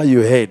deliverer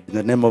you had in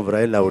the name of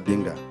Raila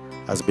Odinga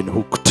has been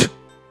hooked.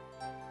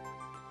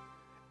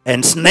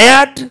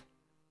 Ensnared,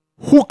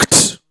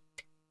 hooked.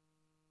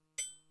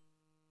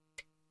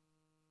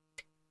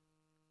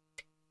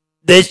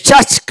 The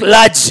church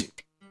clergy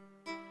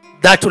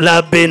that will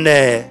have been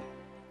a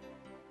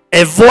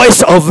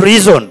voice of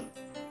reason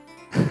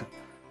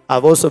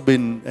have also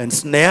been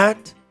ensnared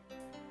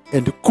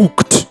and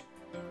cooked.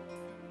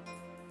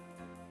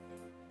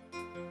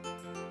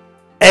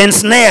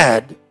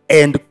 ensnared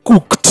and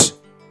cooked.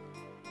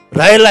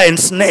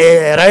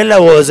 Raila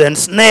was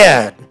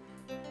ensnared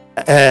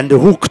and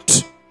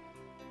hooked.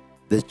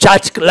 The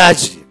church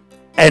clergy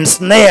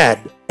ensnared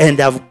and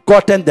have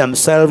gotten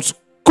themselves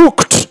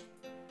cooked.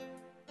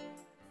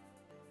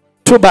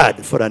 Too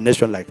bad for a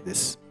nation like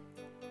this.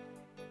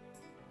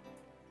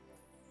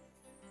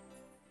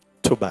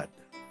 Too bad.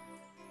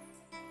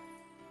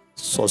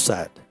 So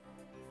sad.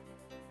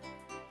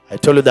 I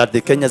told you that the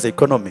Kenya's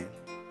economy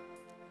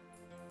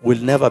will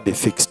never be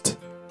fixed.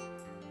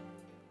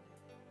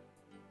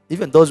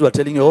 Even those who are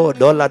telling you, oh,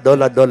 dollar,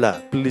 dollar,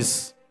 dollar,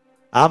 please,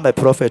 I'm a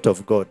prophet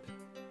of God.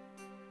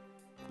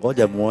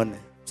 Ngoja muone.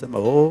 Sema,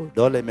 oh,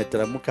 dollar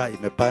imeteramuka,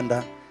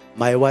 imepanda.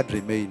 My word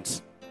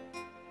remains.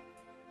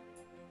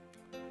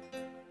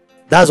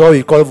 That's what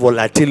we call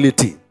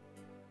volatility.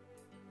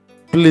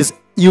 Please,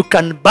 you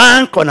can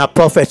bank on a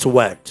prophet's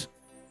word.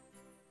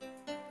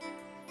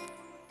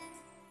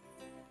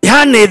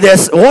 Yani,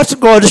 this what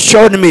God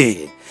showed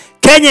me.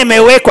 Kenya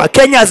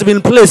has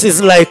been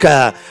places like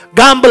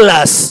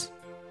gamblers.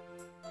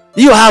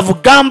 You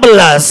have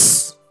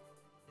gamblers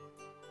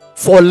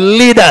for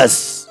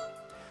leaders.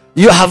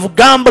 You have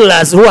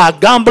gamblers who are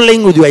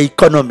gambling with your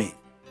economy.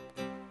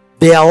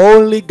 They are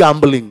only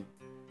gambling.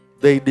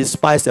 They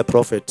despise the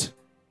prophet.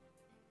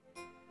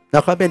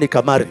 Nakwambia ni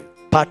kamari,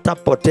 pata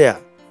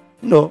potea.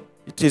 No,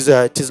 it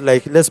is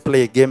like, let's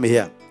play a game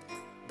here.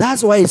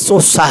 That's why it's so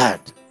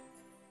sad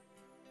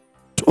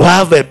to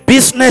have a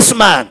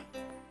businessman,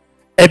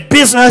 a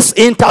business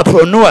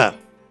entrepreneur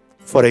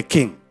for a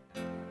king.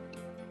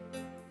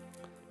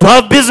 To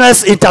have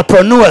business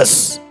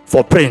entrepreneurs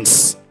for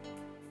prince.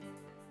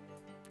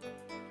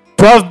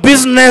 To have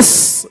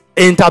business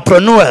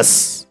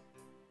entrepreneurs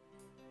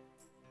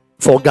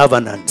for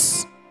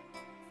governance.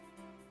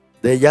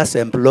 They just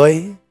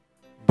employ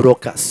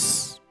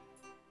brokers.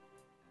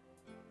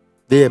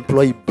 They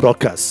employ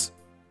brokers.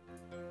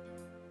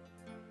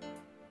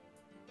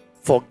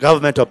 For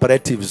government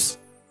operatives,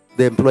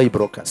 they employ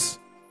brokers.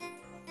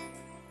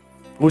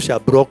 Who shall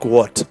broke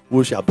what?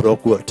 Who shall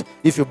broke what?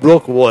 If you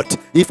broke what?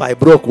 If I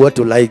broke, what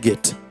will I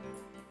get?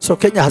 So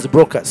Kenya has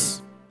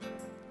brokers.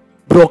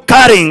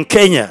 Brokering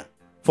Kenya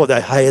for the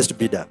highest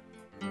bidder.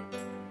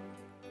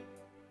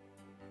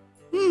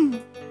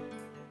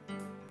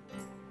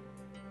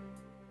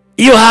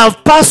 You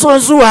have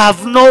persons who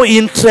have no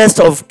interest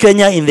of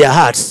Kenya in their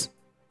hearts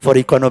for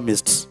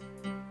economists.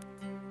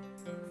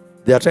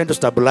 They are trying to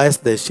stabilize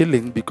the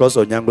shilling because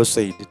Onyango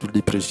said it will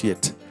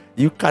depreciate.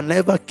 You can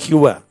never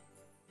cure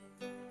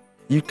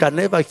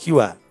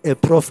a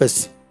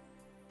prophecy.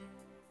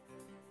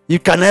 You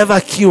can never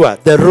cure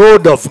the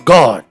road of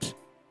God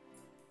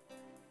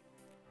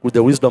with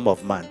the wisdom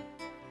of man.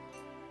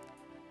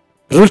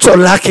 Ruto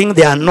lacking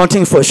the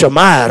anointing for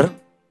Shamar,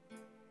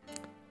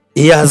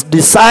 he has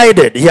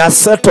decided, he has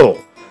settled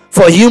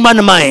for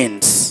human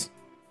minds.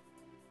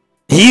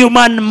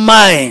 Human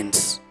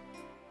minds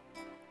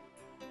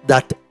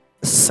that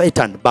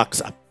Satan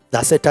backs up.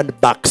 That Satan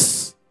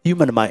backs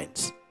human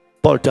minds.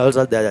 Paul tells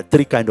us there are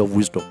three kinds of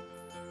wisdom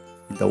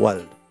in the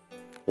world.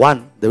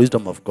 One, the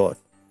wisdom of God.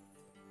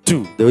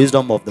 Two, the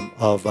wisdom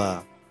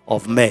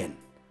of men.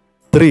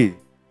 Three,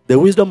 the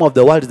wisdom of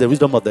the world is the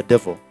wisdom of the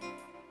devil.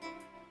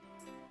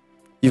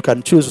 You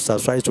can choose to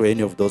subscribe to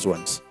any of those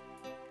ones.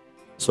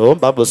 So,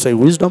 Bible says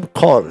wisdom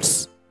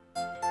calls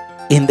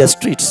in the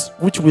streets.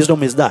 Which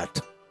wisdom is that?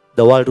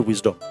 The world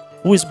wisdom.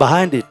 Who is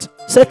behind it?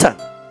 Satan.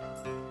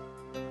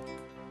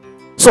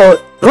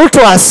 So,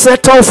 Ruto has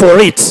settled for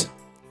it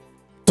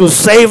to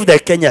save the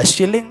Kenya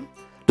shilling,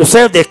 to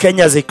save the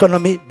Kenya's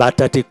economy,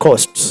 but at a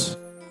cost.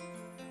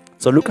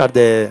 So look at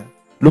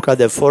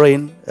the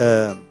foreign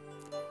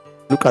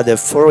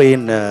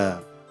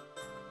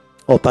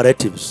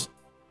operatives.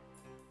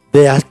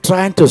 They are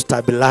trying to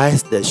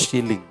stabilize the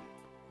shilling.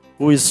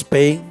 Who is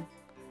paying?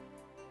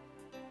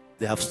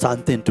 They have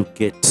something to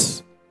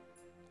get.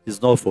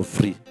 It's not for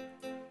free.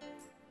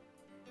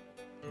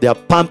 They are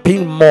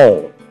pumping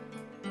more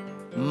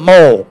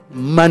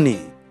money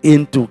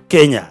into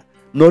Kenya,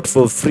 not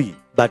for free,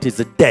 but it's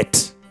a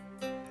debt.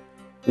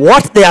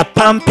 What they are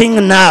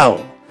pumping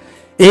now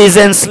is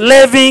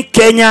enslaving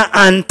Kenya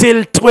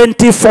until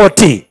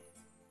 2040.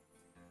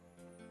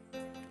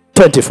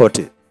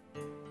 2040.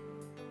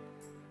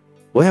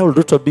 Where will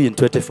Ruto be in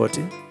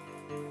 2040?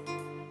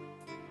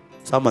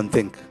 Someone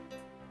think.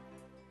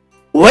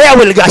 Where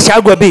will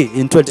Gachagua be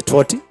in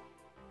 2040?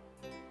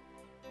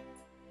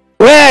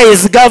 Where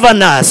is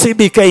Governor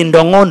CBK in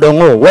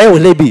Ndongo? Where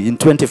will he be in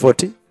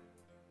 2040?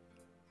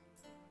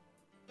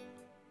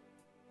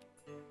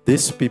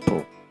 These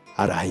people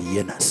are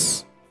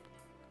hyenas.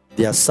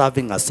 They are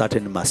serving a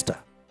certain master.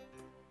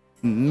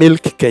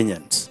 Milk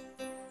Kenyans.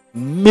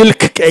 Milk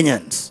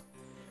Kenyans.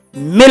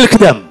 Milk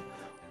them.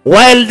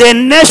 While the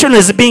nation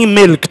is being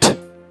milked,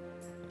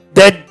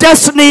 the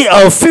destiny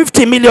of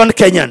 50 million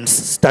Kenyans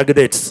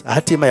stagnates.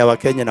 Hatima ya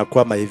Wakenya na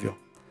kwama hivyo.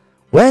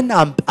 When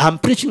I'm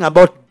preaching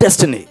about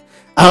destiny,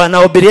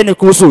 naubirieni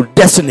kuhusu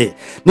destiny,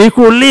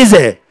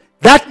 nikuulize,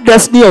 that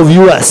destiny of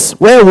yours,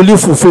 where will you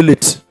fulfill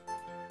it?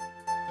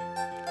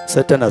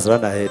 Satan has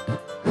run ahead.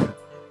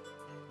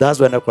 That's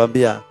when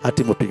nakwambia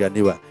hati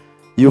mupiganiwa.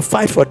 You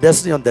fight for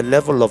destiny on the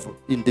level of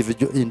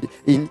individual,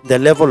 in the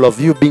level of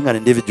you being an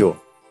individual,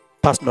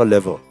 personal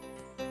level.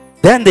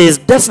 Then there is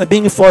destiny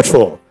being fought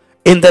for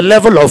in the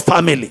level of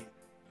family.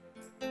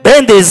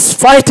 Then there is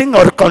fighting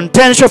or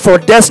contention for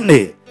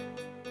destiny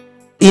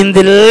in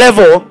the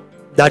level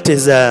that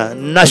is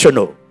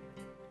national,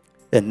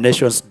 a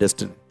nation's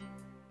destiny.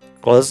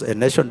 Because a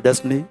nation's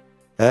destiny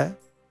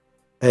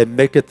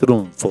make it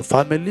room for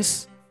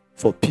families,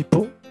 for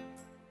people.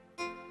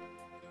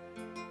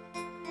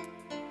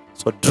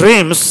 So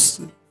dreams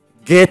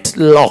get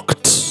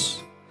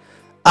locked.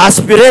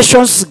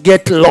 Aspirations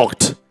get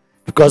locked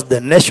because the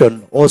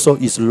nation also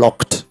is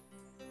locked.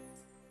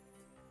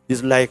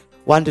 It's like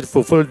wanting to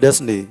fulfill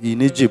destiny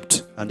in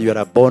Egypt and you are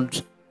a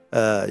bond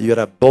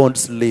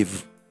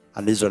slave,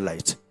 an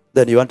Israelite.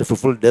 Then you want to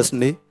fulfill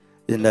destiny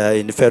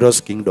in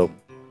Pharaoh's kingdom.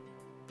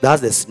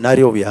 That's the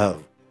scenario we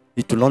have.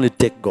 It will only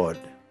take God.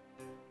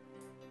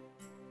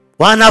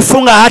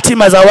 Wanafunga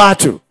hatima za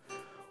watu.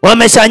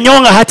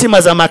 Wameshanyonga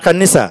hatima za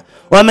makanisa.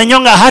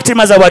 Wamenyonga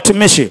hatima za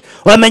watumishi.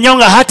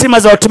 Wamenyonga hatima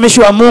za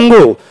watumishi wa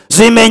Mungu.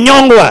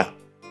 Zimenyongwa.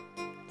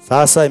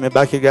 Sasa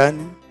imebaki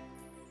gani?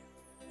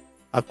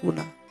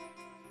 Hakuna.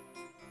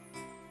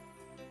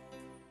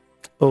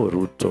 Oh,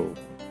 Ruto.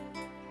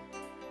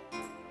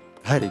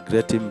 I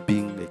regret him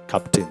being a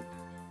captain.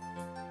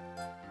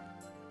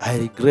 I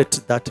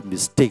regret that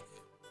mistake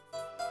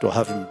to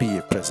have him be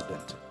a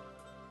president.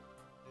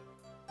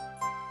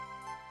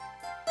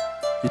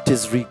 It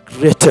is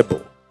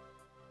regrettable.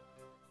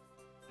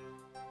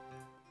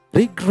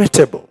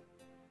 Regrettable.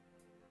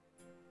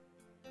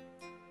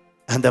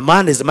 And the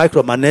man is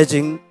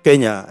micromanaging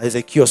Kenya as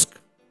a kiosk.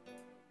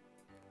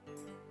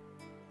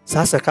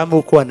 Sasa kama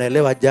uko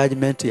anaelewa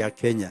judgment ya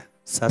Kenya,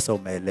 sasa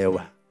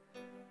umeelewa.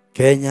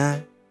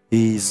 Kenya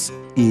is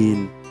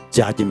in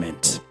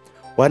judgment.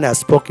 When I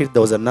spoke it,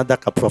 there was another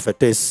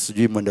prophetess,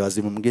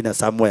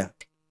 somewhere,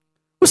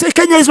 who said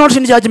Kenya is not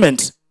in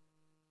judgment.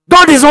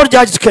 God is not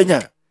judged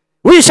Kenya.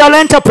 We shall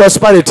enter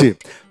prosperity.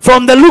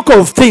 From the look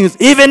of things,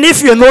 even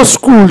if you're not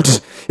schooled,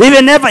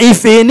 even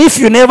if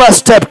you never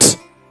stepped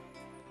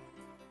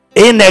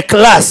in a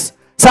class,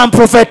 some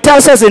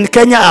prophetesses in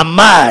Kenya are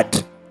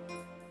mad.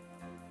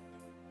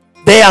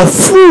 They are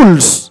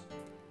fools.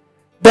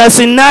 The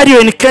scenario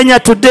in Kenya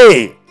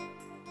today,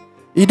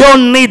 you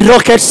don't need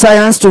rocket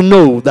science to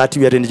know that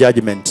we are in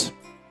judgment.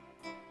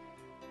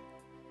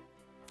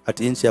 At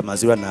inchi ya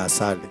maziwa na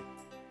asali.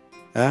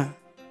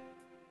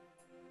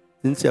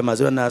 Inchi ya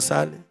maziwa na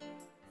asali.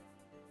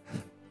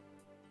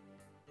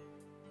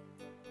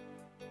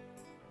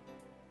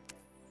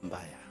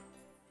 Mbaya.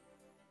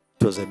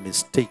 It was a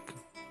mistake.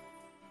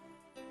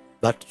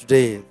 But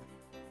today,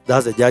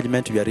 that's the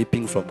judgment we are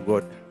reaping from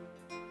God.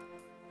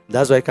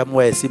 That's why come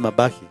where I see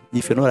mabaki.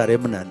 If you're not a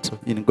remnant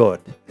in God,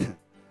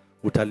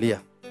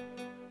 utalia.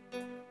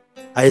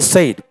 I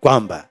said,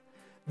 kwamba,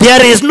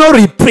 there is no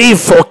reprieve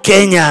for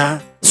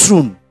Kenya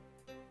soon.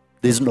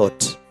 There is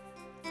not.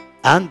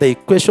 And the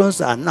equations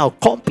are now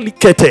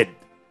complicated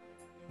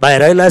by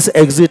Raila's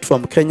exit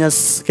from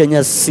Kenya's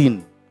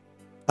scene,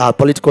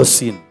 political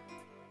scene.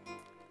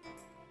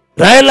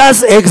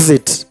 Raila's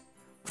exit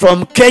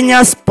from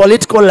Kenya's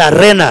political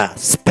arena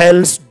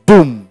spells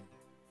doom.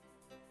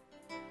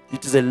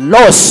 It is a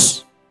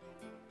loss.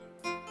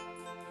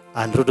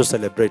 And Ruto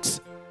celebrates.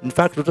 In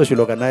fact, Ruto should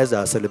organize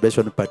a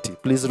celebration party.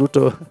 Please,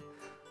 Ruto,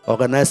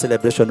 organize a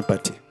celebration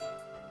party.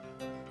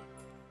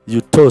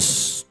 You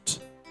toast.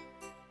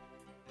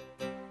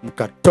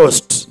 Mka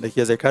toast.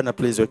 Nikiwezekana,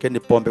 please, wekeni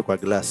pombe kwa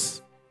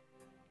glass.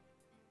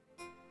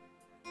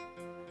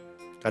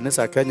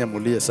 Kanisa Kenya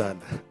mulie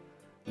sana.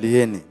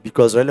 Lieni.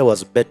 Because Raila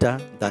was better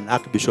than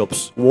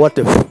archbishops. What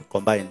if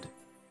combined?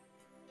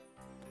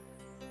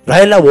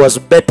 Raila was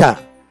better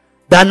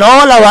than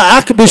all our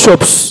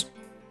archbishops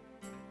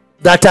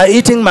that are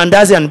eating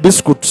mandazi and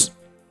biscuits.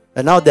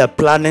 And now they are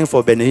planning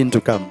for Benin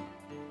to come.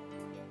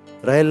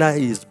 Raila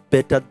is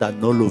better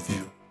than all of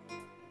you.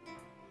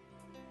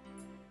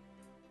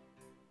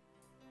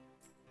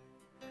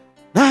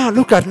 Now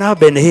look at now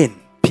Benin.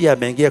 Pia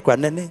mengia kwa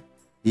nene.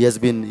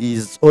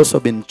 He's also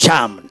been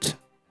charmed.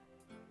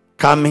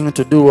 Coming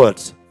to do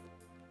what?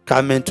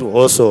 Coming to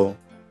also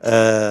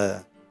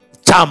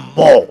charm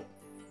more.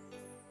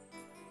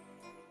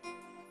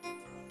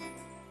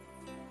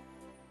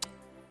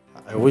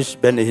 I wish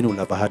Benin would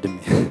have had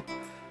me.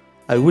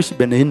 I wish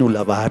Benin would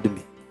have had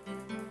me.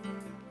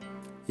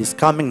 He's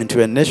coming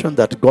into a nation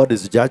that God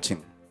is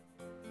judging.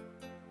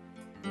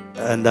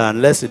 And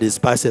unless he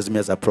despises me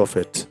as a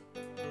prophet,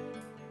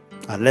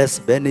 unless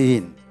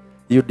Benin,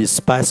 you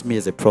despise me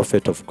as a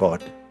prophet of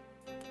God,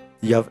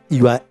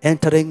 you are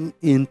entering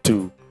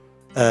into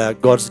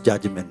God's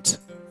judgment.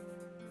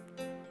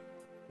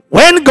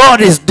 When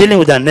God is dealing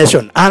with a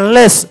nation,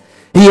 unless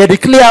he had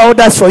clear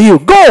orders for you,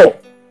 go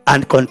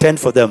and contend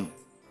for them.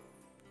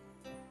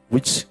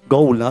 Which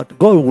God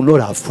will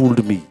not have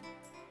fooled me.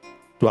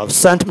 To have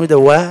sent me the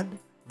word,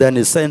 then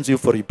he sends you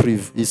for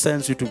reprieve. He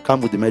sends you to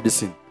come with the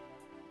medicine.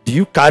 Do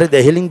you carry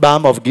the healing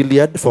balm of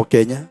Gilead for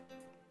Kenya?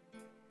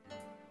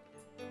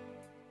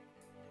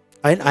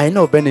 I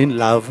know Benin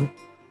love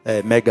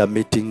mega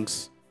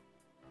meetings.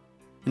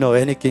 You know,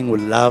 any king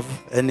will love,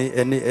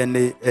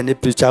 any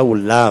preacher will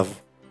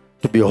love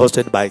to be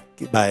hosted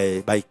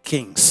by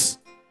kings.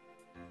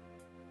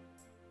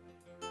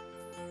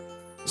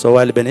 So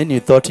while Benin, you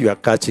thought you are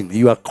catching,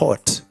 you are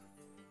caught.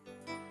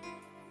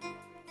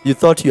 You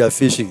thought you are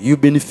fishing,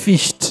 you've been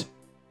fished.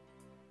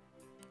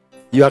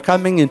 You are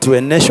coming into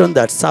a nation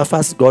that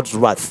suffers God's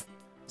wrath,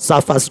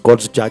 suffers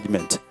God's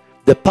judgment.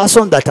 The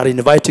person that are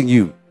inviting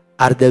you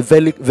are the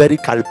very, very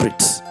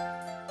culprits.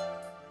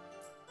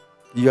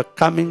 You are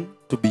coming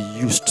to be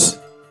used.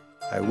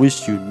 I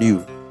wish you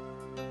knew.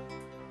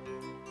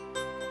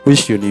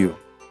 Wish you knew.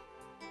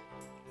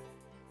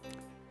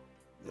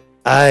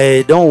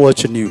 I don't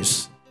watch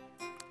news.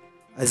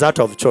 It's out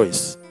of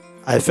choice.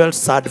 I felt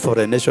sad for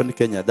a nation,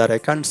 Kenya, that I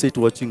can't sit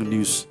watching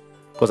news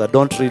because I'm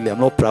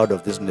not proud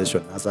of this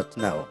nation as at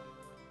now.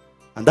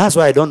 And that's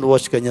why I don't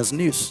watch Kenya's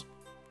news.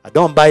 I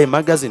don't buy a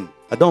magazine.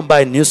 I don't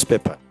buy a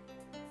newspaper.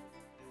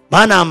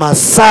 Man, I'm a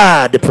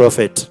sad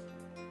prophet.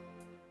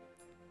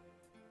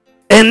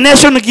 A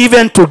nation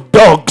given to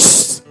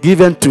dogs,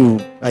 given to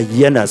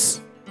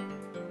hyenas.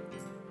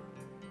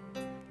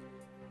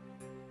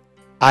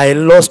 I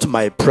lost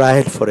my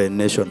pride for a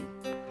nation.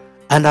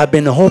 And I've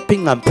been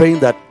hoping and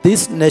praying that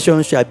this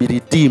nation shall be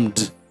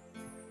redeemed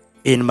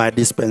in my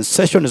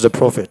dispensation as a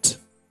prophet.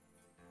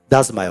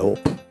 That's my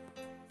hope.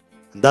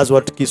 And that's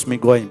what keeps me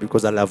going,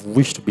 because I have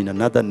wished to be in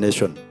another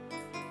nation.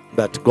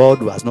 But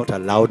God has not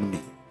allowed me.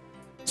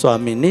 So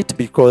I'm in it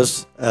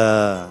because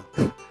the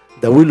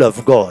will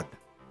of God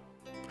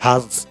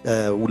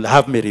will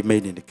have me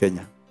remain in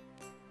Kenya.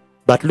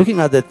 But looking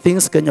at the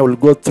things Kenya will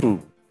go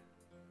through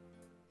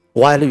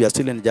while we are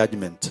still in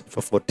judgment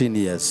for 14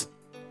 years,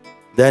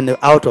 then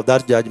out of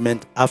that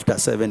judgment after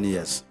 7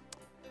 years,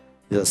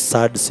 is a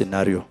sad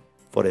scenario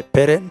for a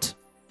parent,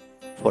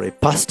 for a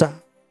pastor,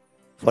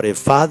 for a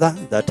father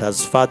that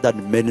has fathered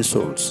many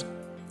souls.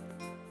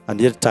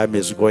 And yet time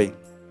is going.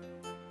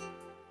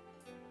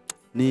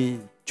 Ni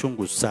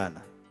chungu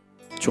sana.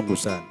 Chungu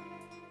sana.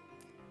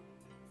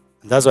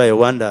 And that's why I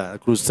wonder,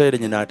 crusade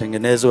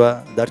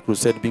inatengenezwa, that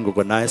crusade being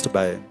organized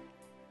by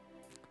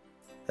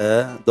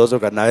those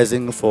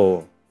organizing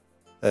for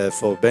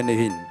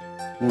Benin,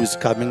 who is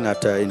coming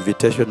at the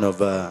invitation of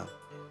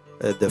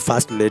the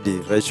First Lady,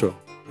 Rachel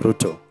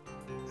Ruto.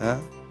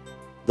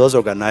 Those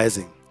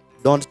organizing,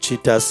 don't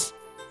cheat us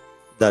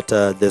that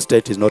the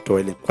state is not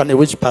oiling.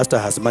 Which pastor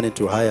has money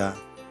to hire?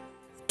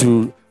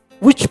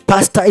 Which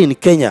pastor in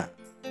Kenya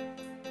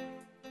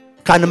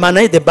can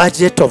manage the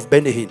budget of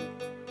Benin?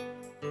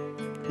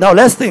 Now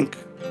let's think.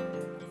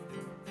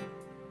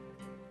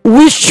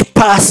 Which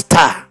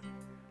pastor,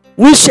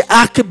 which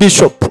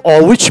archbishop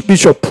or which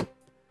bishop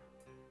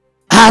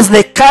has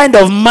the kind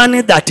of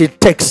money that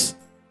it takes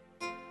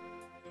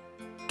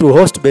to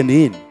host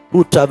Benin?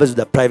 Who travels with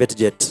a private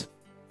jet?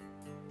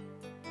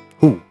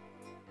 Who?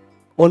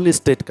 Only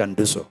state can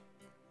do so.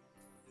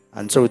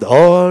 And so with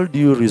all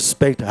due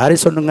respect,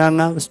 Harrison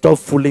Nganga, stop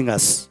fooling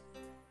us.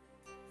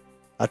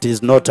 That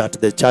is not at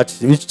the church.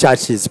 Which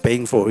church is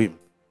paying for him?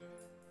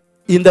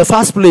 In the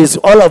first place,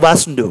 all of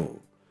us know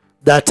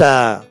that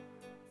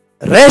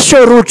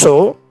Rachel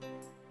Ruto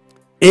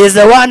is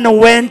the one who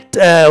went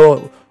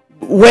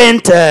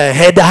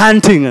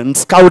headhunting and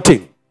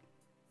scouting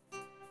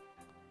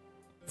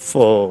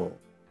for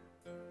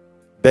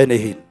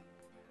Benin.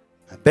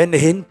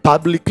 Benin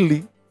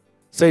publicly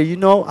say, you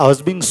know, I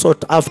was being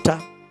sought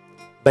after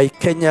by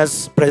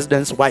Kenya's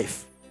president's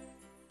wife.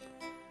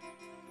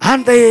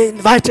 And they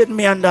invited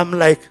me, and I'm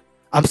like,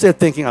 I'm still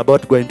thinking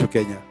about going to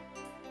Kenya.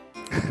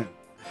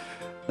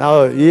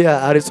 Now, here,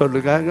 Harrison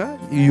Luganga,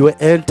 you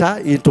enter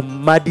into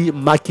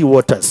murky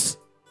waters.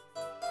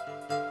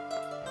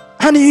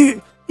 And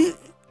it's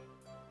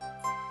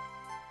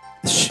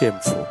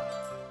shameful.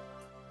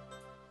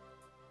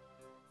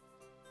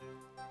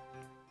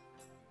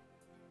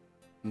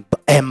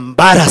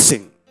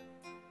 Embarrassing.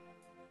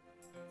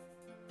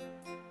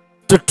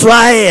 To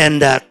try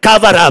and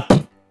cover up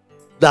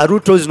that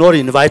Ruto is not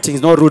inviting,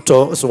 it's not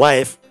Ruto's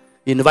wife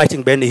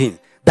inviting Benin,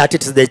 that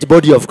it is the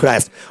body of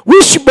Christ.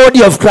 Which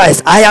body of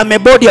Christ? I am a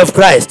body of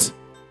Christ.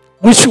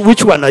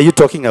 Which one are you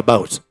talking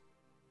about?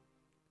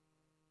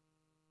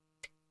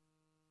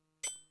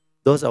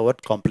 Those are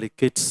what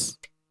complicates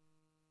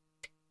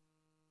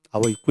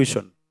our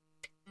equation.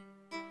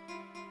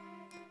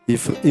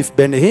 If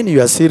Benin,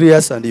 you are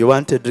serious and you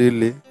wanted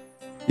really,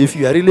 if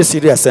you are really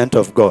serious sent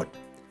of God,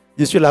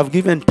 you should have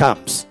given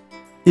terms.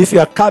 If you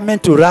are coming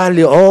to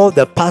rally all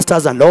the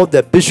pastors and all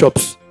the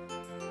bishops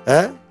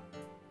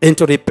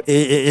into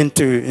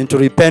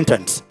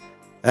repentance,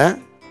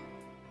 then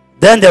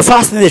the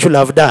first thing they should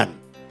have done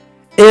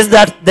is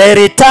that they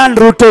return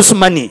Ruto's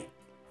money.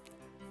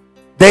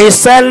 They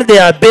sell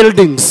their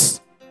buildings,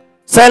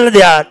 sell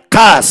their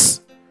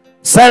cars,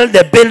 sell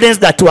the buildings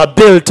that were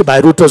built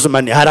by Ruto's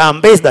money,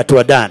 Harambes that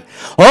were done.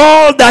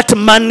 All that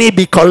money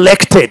be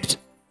collected.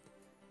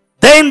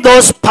 Then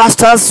those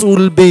pastors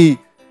will be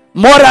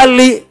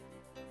morally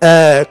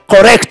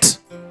correct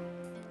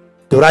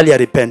to rally a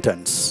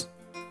repentance.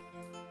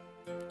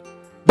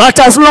 But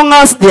as long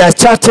as their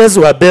churches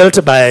were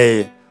built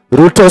by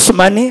Ruto's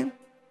money,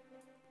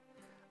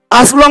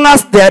 as long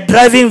as they are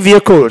driving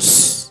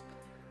vehicles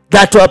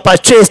that were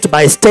purchased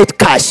by state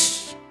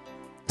cash,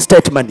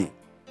 state money,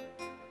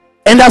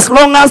 and as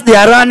long as they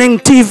are running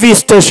TV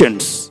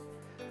stations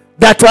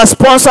that were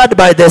sponsored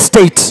by the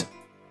state,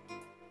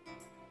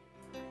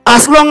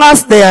 as long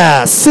as they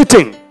are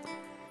sitting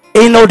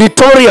in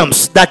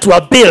auditoriums that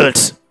were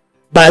built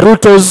by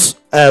Ruto's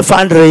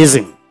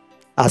fundraising,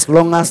 as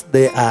long as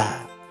they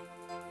are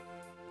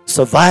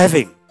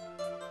surviving,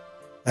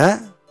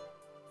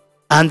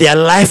 and their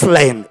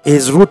lifeline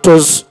is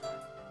Ruto's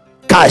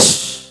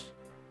cash,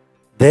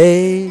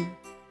 they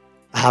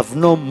have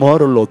no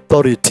moral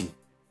authority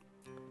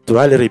to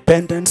rally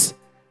repentance.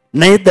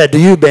 Neither do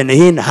you,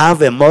 Benin,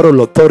 have a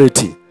moral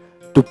authority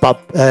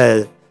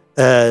to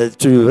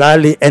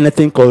rally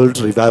anything called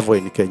revival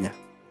in Kenya.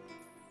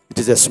 It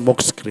is a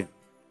smoke screen.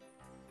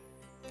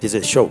 It is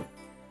a show.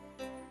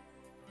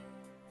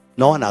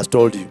 No one has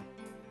told you.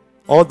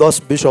 All those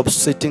bishops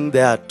sitting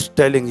there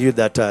telling you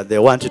that they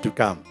want you to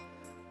come.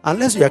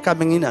 Unless you are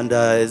coming in and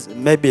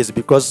maybe it's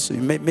because,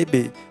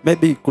 maybe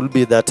it could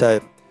be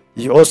that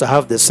you also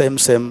have the same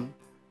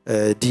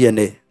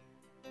DNA.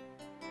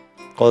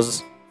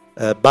 Because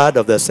birds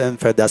of the same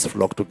feathers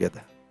flock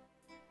together.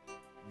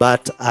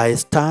 But I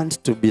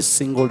stand to be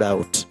singled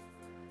out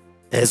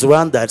as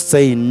one that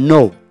say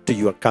no to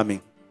your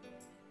coming.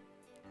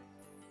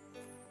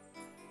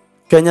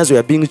 Kenyans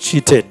were being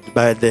cheated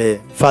by the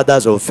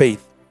fathers of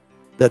faith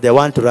that they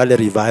want to rally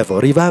revival.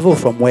 Revival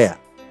from where?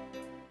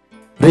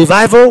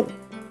 Revival,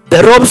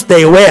 the robes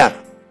they wear,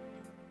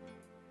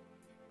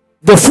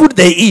 the food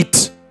they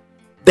eat,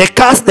 the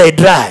cars they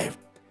drive,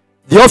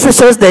 the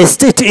offices they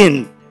sit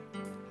in,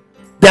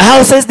 the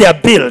houses they are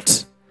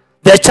built,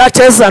 the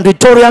churches and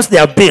auditoriums they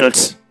are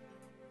built,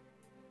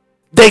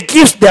 the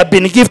gifts they have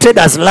been gifted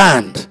as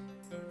land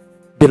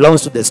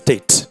belongs to the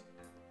state,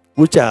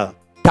 which are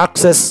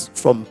taxes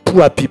from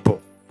poor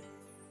people,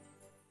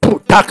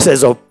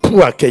 taxes of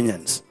poor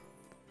Kenyans.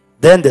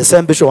 Then the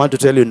same bishop want to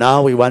tell you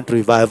now we want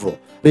revival.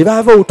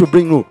 Revival to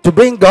bring who? To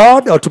bring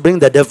God or to bring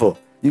the devil?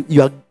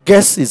 Your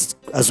guess is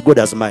as good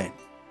as mine.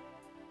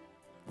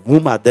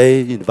 Whom are they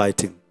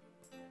inviting?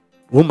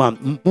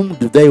 Whom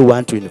do they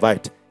want to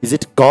invite? Is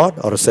it God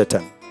or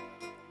Satan?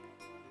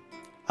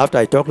 After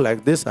I talk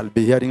like this, I'll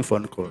be hearing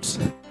phone calls.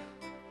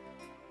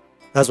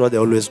 That's what they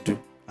always do.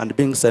 And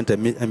being sent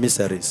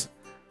emissaries.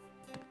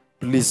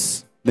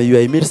 Please, may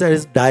your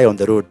emissaries die on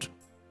the road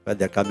when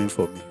they're coming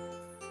for me.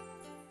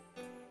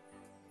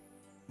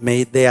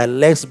 May their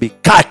legs be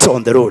cut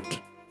on the road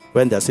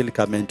when they're still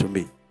coming to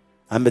me.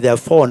 And may their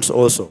phones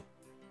also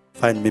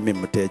find Mimi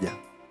Muteja.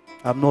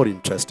 I'm not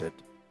interested.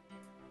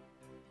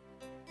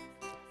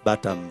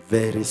 But I'm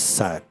very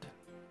sad.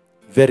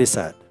 Very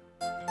sad.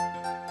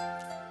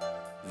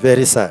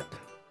 Very sad.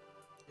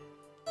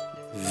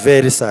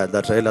 Very sad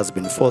that Raila has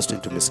been forced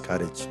into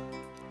miscarriage.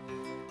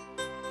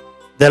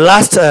 The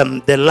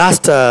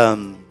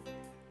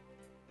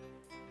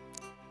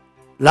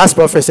last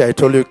prophecy I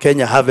told you,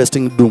 Kenya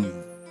harvesting doom.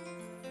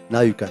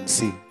 Now you can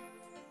see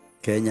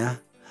Kenya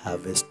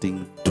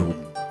harvesting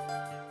doom.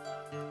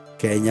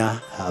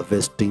 Kenya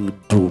harvesting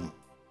doom.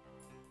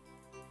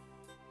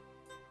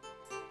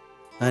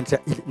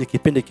 Ni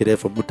kipindi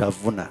kirefu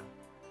mutavuna.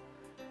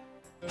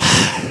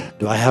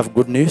 Do I have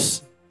good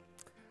news?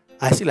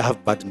 I still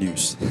have bad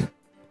news.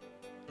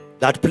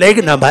 That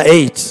plague number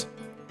 8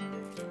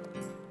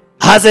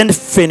 hasn't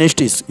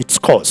finished its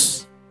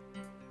course.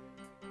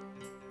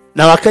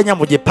 Na Wakenya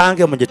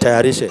mujipange,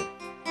 mujitayarishe.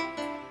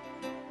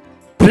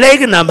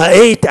 Plague number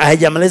 8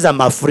 haijamaliza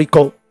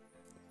mafuriko.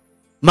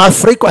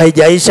 Mafuriko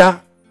haijaisha.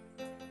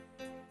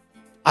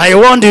 I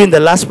warned you in the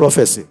last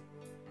prophecy.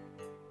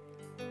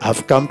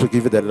 I've come to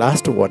give you the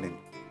last warning.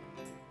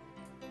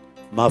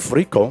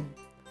 Mafuriko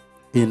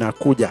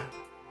inakuja.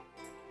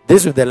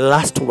 This is the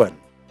last one.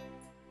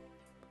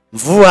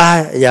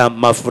 Mvua ya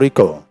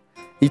mafuriko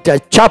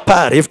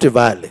itachapa Rift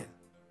Valley.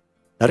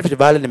 Na Rift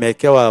Valley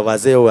nimewekewa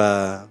wazee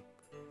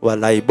wa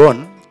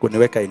Laibon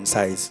kuniweka in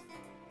size.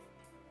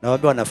 Na wao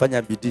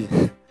wanafanya bidii.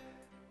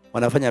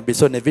 Wanafanya bidii.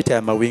 So ni vita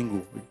ya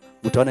mawingu.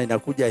 Utaona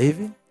inakuja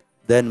hivi,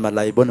 then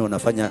Malaibon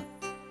wanafanya.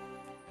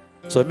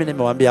 So mimi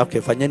nimemwambia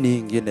okay, fanyeni hii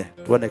nyingine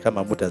tuone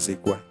kama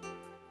mtazikwa.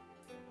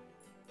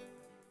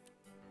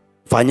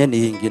 Fanyeni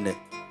hii nyingine.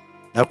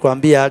 Na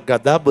kuambia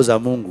ghadhabu za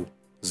Mungu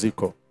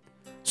ziko.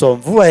 So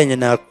mvua yenye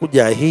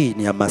inakuja hii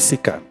ni ya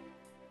masika.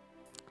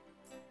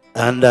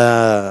 And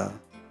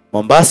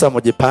Mombasa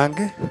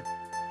mujipange.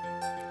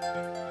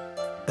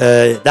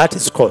 That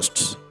is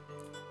cost.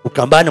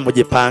 Ukambani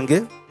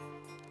mujipange.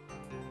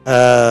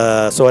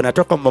 So when I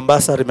talk about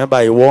Mombasa, remember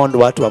I warned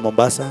watu wa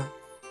Mombasa.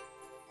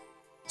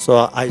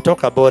 So I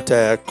talk about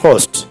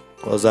cost,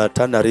 because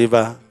Tana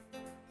River,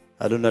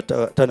 I don't know,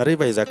 Tana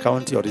River is a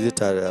county, or is it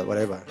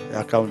whatever,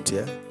 a county,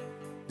 yeah?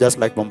 Just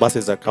like Mombasa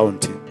is a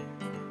county.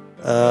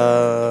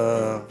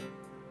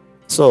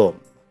 So,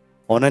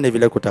 onani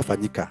vile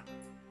kutafanyika.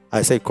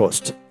 I say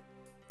cost.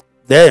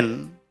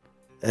 Then,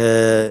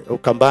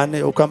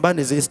 Ukambani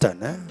is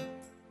eastern, eh?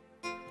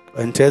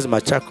 Entes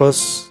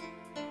Machakos,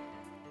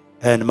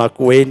 and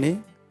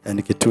Makueni,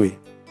 and Kitui.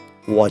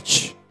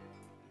 Watch.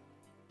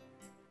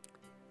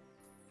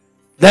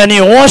 Then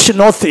you watch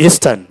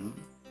northeastern,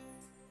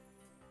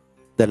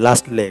 the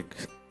last leg,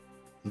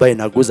 ambayo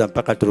inaguza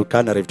mpaka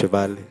Turkana Rift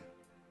Valley.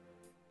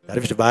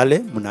 Rift Valley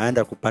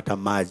mnaenda kupata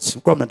maji.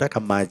 Mko mnataka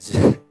maji.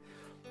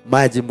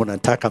 Maji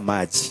mnataka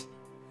maji.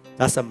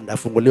 Sasa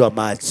mnafunguliwa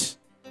maji.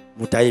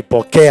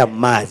 Mtaipokea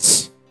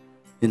maji.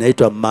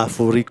 Inaitwa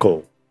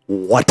mafuriko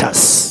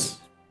waters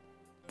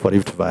for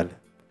Rift Valley.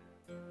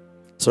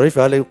 So Rift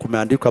Valley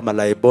kumeandikwa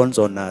malai bonds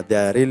on they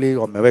are really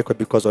wamewekwa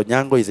because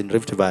Onyango is in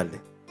Rift Valley.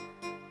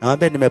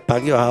 Naomba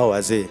nimepangiwa hao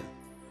wazee.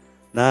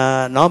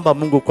 Na naomba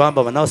Mungu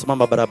kwamba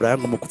wanaosimama barabara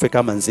yangu mkufe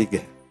kama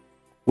nzige.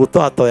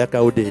 Utoa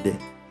yaka udede.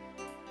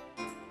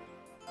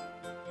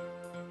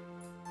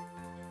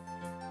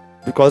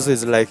 Because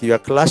it's like you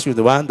are clashed with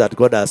the one that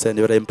God has sent,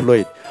 you are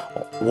employed.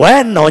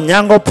 When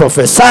Onyango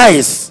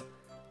prophesies,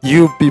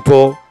 you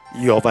people,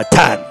 you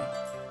overturn.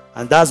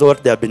 And that's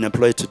what they have been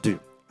employed to do.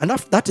 And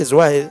that is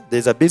why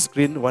there's a big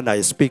screen when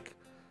I speak,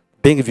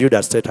 being viewed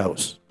at State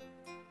House.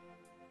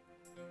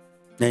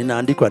 Na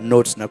inaandikwa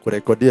notes na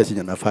kurekodia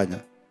chenye nafanya.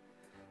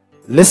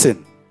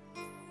 Listen,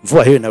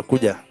 mvua hiyo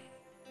inakuja.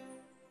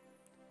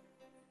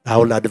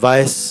 I will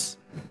advise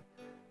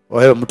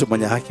wewe mtu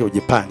mwenye haki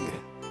ujipange.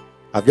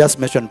 I've just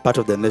mentioned part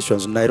of the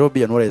nations.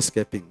 Nairobi and what is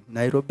escaping.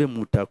 Nairobi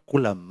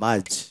mutakula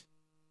maji.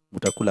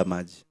 Mutakula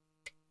maji.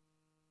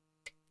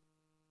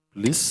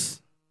 Please,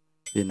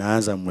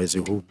 inaanza mwezi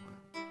huu.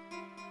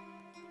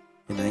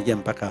 Inaingia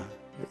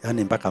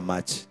mpaka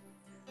March.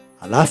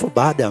 Alafu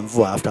baada ya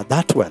mvua, after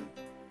that one,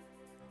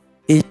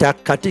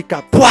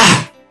 itakatika pwa.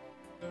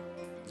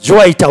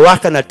 Jua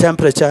itawaka na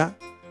temperature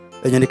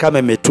yenye ni kama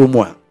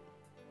imetumwa.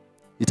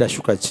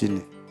 Itashuka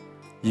chini.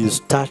 You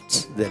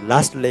start the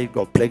last leg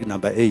of plague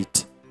number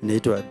 8.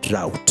 Inaitwa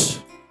drought.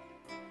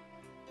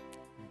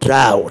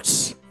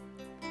 Drought.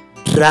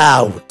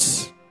 Drought.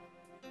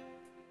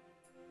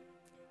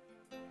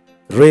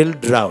 Real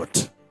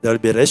drought. There will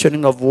be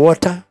rationing of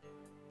water,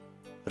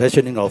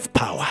 rationing of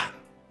power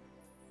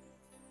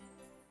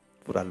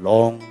for a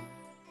long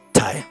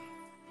time.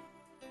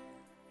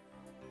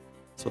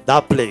 So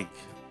that plague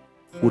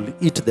will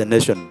eat the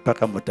nation.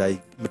 Paka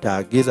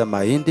mutaagiza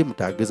mahindi,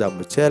 mutaagiza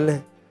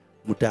mchele,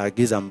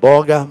 mutaagiza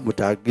mboga,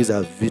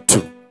 mutaagiza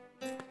vitu.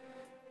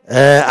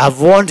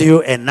 I've warned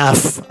you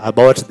enough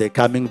about the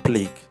coming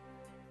plague.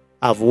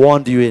 I've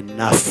warned you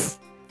enough.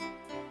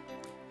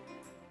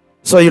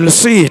 So you'll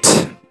see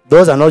it.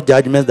 Those are not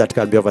judgments that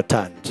can be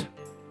overturned.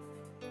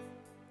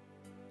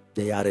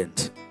 They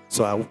aren't.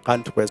 So I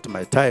can't waste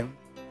my time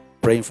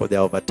praying for their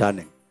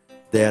overturning.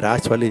 They are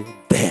actually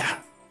there.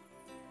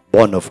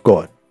 Born of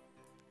God.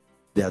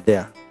 They are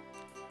there.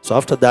 So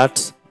after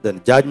that,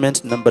 then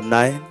judgment number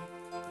 9.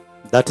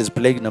 That is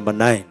plague number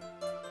 9.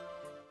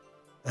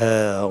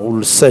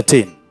 Will set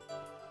in.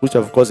 Which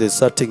of course is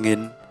setting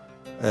in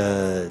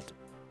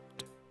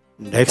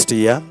next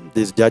year.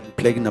 This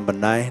plague number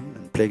 9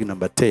 and plague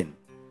number 10.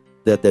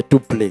 They're the 2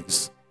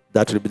 plagues.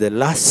 That will be the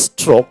last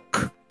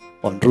stroke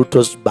on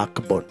Ruto's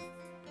backbone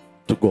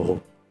to go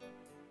home.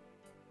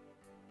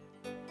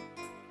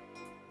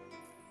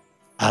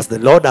 As the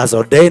Lord has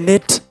ordained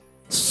it,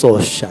 so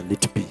shall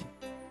it be.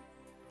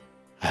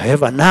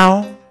 However,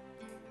 now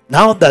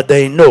that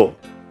they know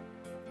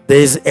there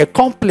is a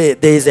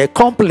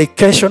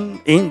complication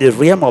in the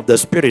realm of the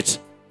spirit.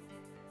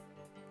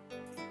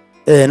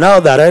 Now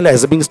that Raila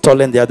is being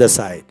stolen the other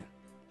side.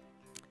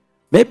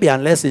 Maybe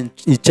unless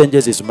he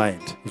changes his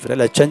mind. If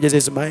Raila changes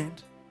his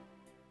mind,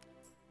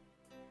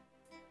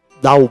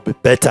 that will be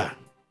better.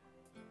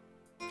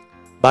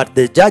 But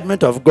the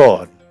judgment of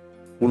God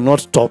will not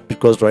stop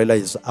because Raila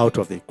is out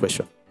of the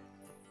equation.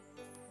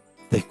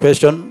 The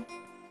equation,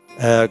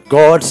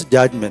 God's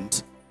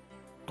judgment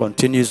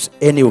continues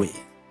anyway,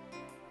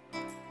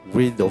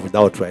 with or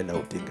without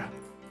Raila Odinga.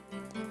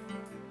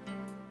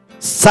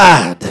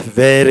 Sad,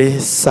 very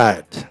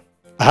sad.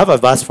 I have a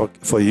verse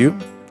for you.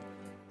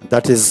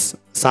 That is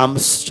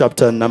Psalms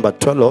chapter number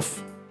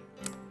 12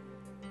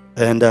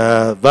 and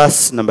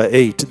verse number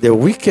 8. The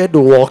wicked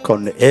walk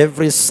on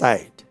every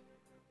side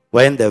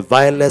when the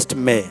vilest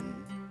men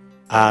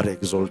are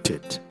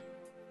exalted.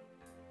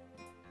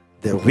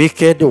 The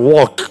wicked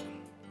walk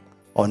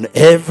on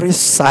every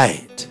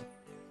side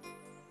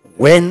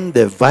when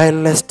the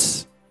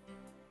vilest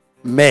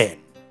men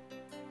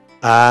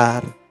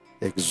are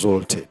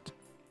exalted.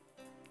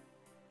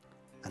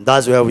 And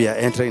that's where we are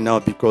entering now,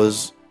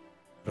 because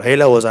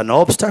Raila was an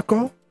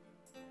obstacle,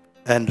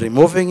 and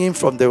removing him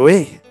from the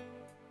way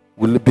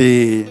will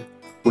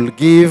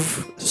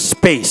give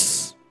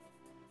space,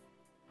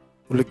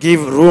 will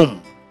give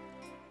room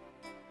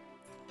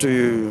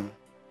to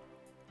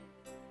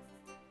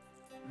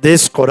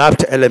these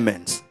corrupt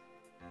elements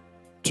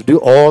to do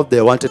all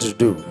they wanted to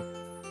do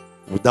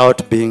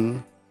without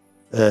being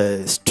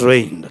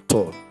strained at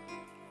all.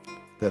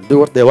 They'll do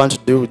what they want to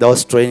do without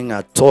straining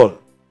at all.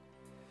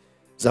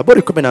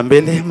 Zaburi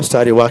 12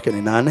 mstari wake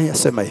ni 8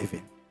 yasema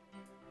hivi: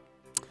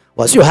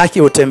 wasio haki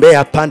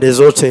hutembea pande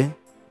zote,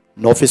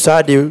 na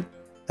ufisadi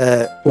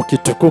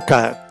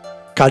ukitukuka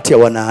kati ya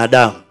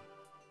wanadamu.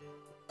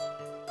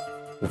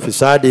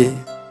 Ufisadi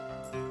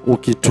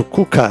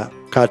ukitukuka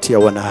kati ya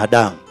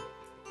wanadamu.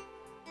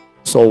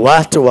 So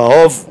watu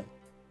waovu,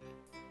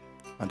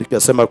 andiko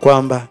yasema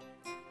kwamba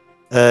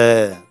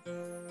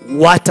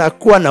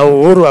watakuwa na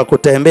uhuru wa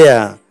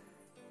kutembea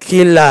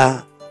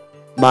kila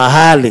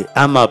mahali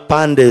ama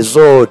pande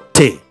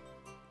zote.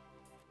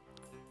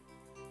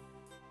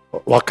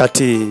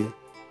 Wakati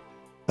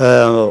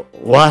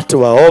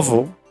watu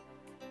waovu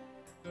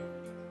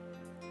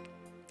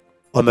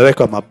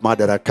wamewekwa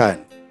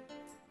madarakani,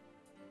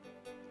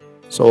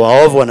 so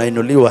waovu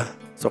wanainuliwa.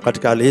 So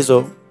katika hali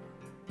hizo,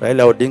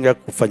 Raila Odinga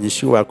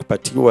kufanyishiwa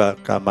kupatiwa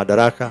ka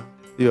madaraka,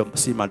 hiyo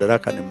si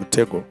madaraka, ni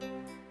mtego.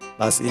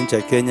 Basi nchi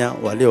ya Kenya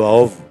wale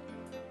waovu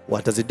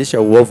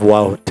watazidisha uovu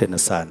wao tena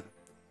sana.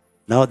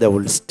 Now they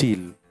will steal.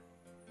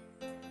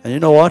 And you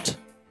know what?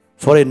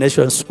 Foreign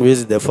nations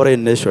squeeze the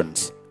foreign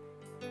nations.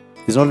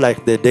 It's not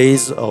like the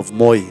days of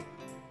Moi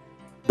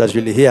that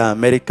you'll hear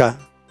America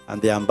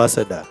and the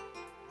ambassador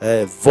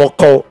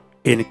vocal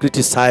in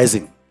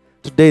criticizing.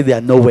 Today they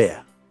are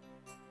nowhere.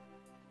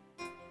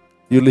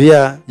 You'll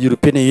hear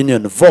European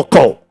Union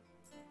vocal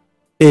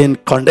in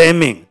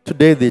condemning.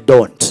 Today they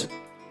don't.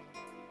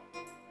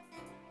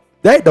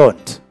 They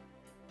don't.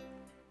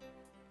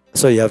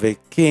 So you have a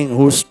king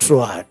who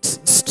strides.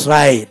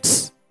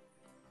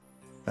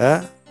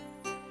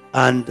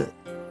 And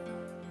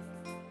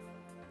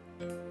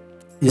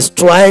he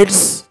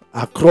strides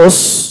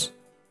across.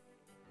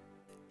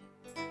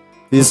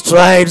 He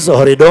strides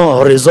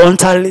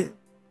horizontally.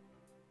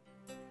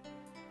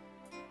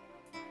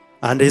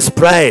 And his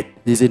pride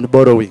is in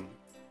borrowing.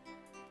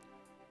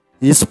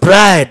 His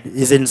pride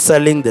is in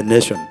selling the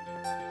nation.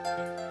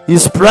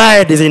 His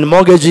pride is in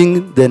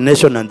mortgaging the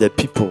nation and the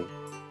people.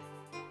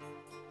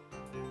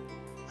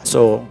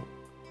 So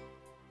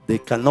they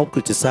cannot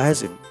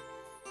criticize him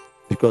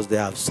because they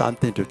have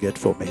something to get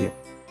from him.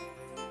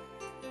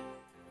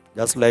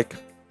 Just like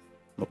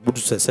Mobutu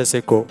Sese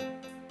Seko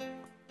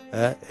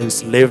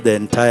enslaved the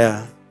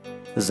entire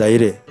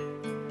Zaire.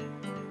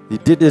 He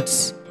did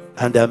it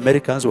and the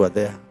Americans were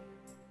there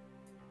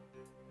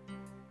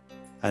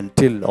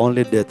until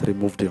only death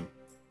removed him.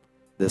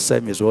 The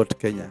same is what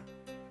Kenya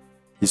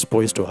is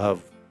poised to have.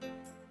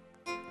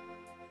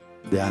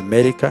 The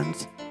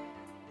Americans,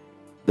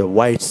 the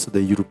whites,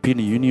 the European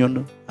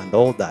Union, and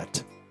all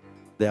that,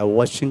 they are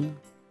watching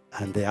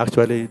and they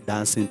actually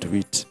dancing to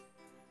it.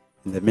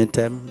 In the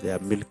meantime, they are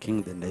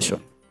milking the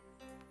nation.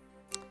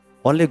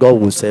 Only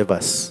God will save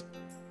us.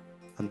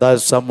 And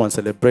that's someone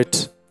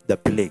celebrate the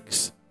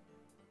plagues.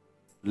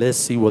 Let's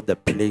see what the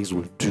plagues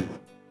will do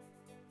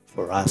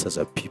for us as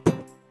a people.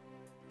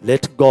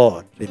 Let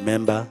God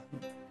remember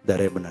the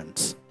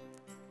remnants.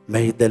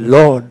 May the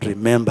Lord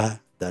remember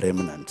the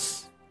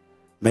remnants.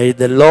 May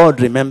the Lord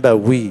remember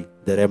we,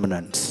 the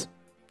remnants.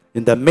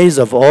 In the midst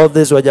of all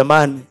this,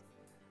 wajamani,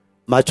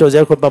 machozi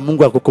yako kwamba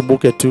Mungu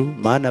akukumbuke tu,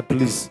 maana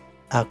please,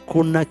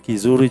 hakuna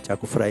kizuri cha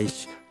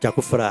kufurahisha, cha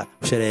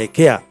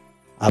kusherehekea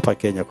hapa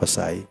Kenya kwa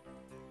sai.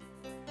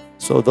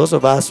 So those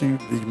of us who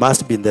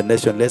must be in the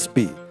nation, let's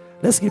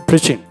keep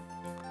preaching.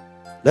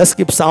 Let's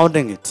keep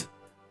sounding it.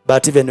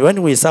 But even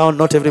when we sound,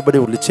 not everybody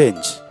will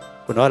change.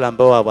 Kuna wale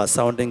ambao our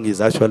sounding is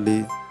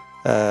actually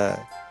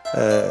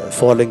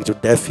falling to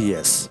deaf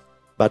ears.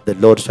 But the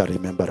Lord shall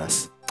remember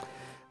us.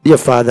 Dear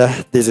Father,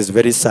 this is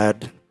very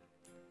sad.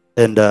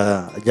 And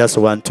I just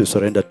want to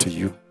surrender to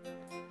you.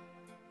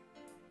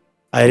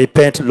 I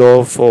repent,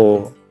 Lord,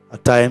 for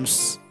at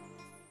times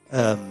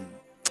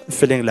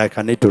feeling like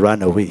I need to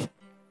run away.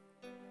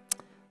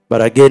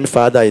 But again,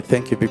 Father, I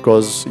thank you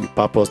because you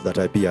purpose that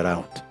I be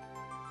around.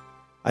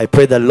 I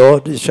pray the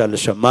Lord shall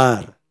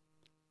shamar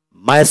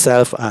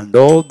myself and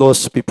all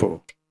those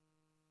people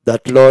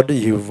that, Lord,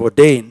 you've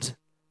ordained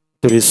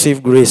to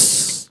receive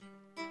grace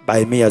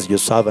by me as your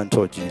servant,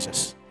 Lord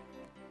Jesus.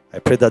 I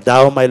pray that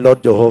thou, my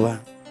Lord Jehovah,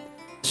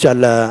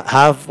 shall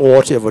have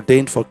what you have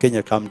ordained for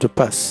Kenya come to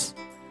pass.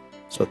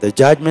 So the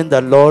judgment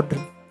that, Lord,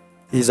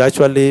 is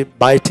actually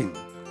biting,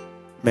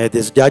 may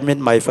this judgment,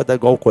 my Father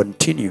God,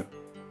 continue.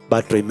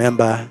 But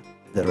remember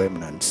the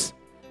remnants.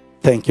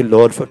 Thank you,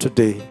 Lord, for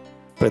today.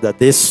 Pray that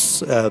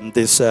this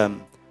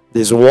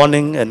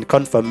warning and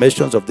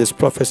confirmations of these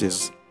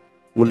prophecies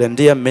will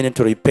endear many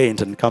to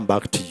repent and come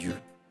back to you.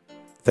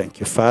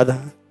 Thank you,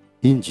 Father.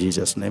 In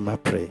Jesus' name I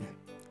pray.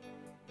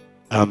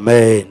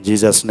 Amen. In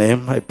Jesus'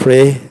 name I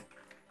pray.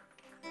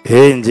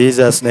 In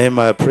Jesus' name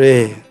I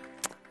pray.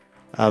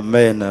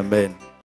 Amen. Amen.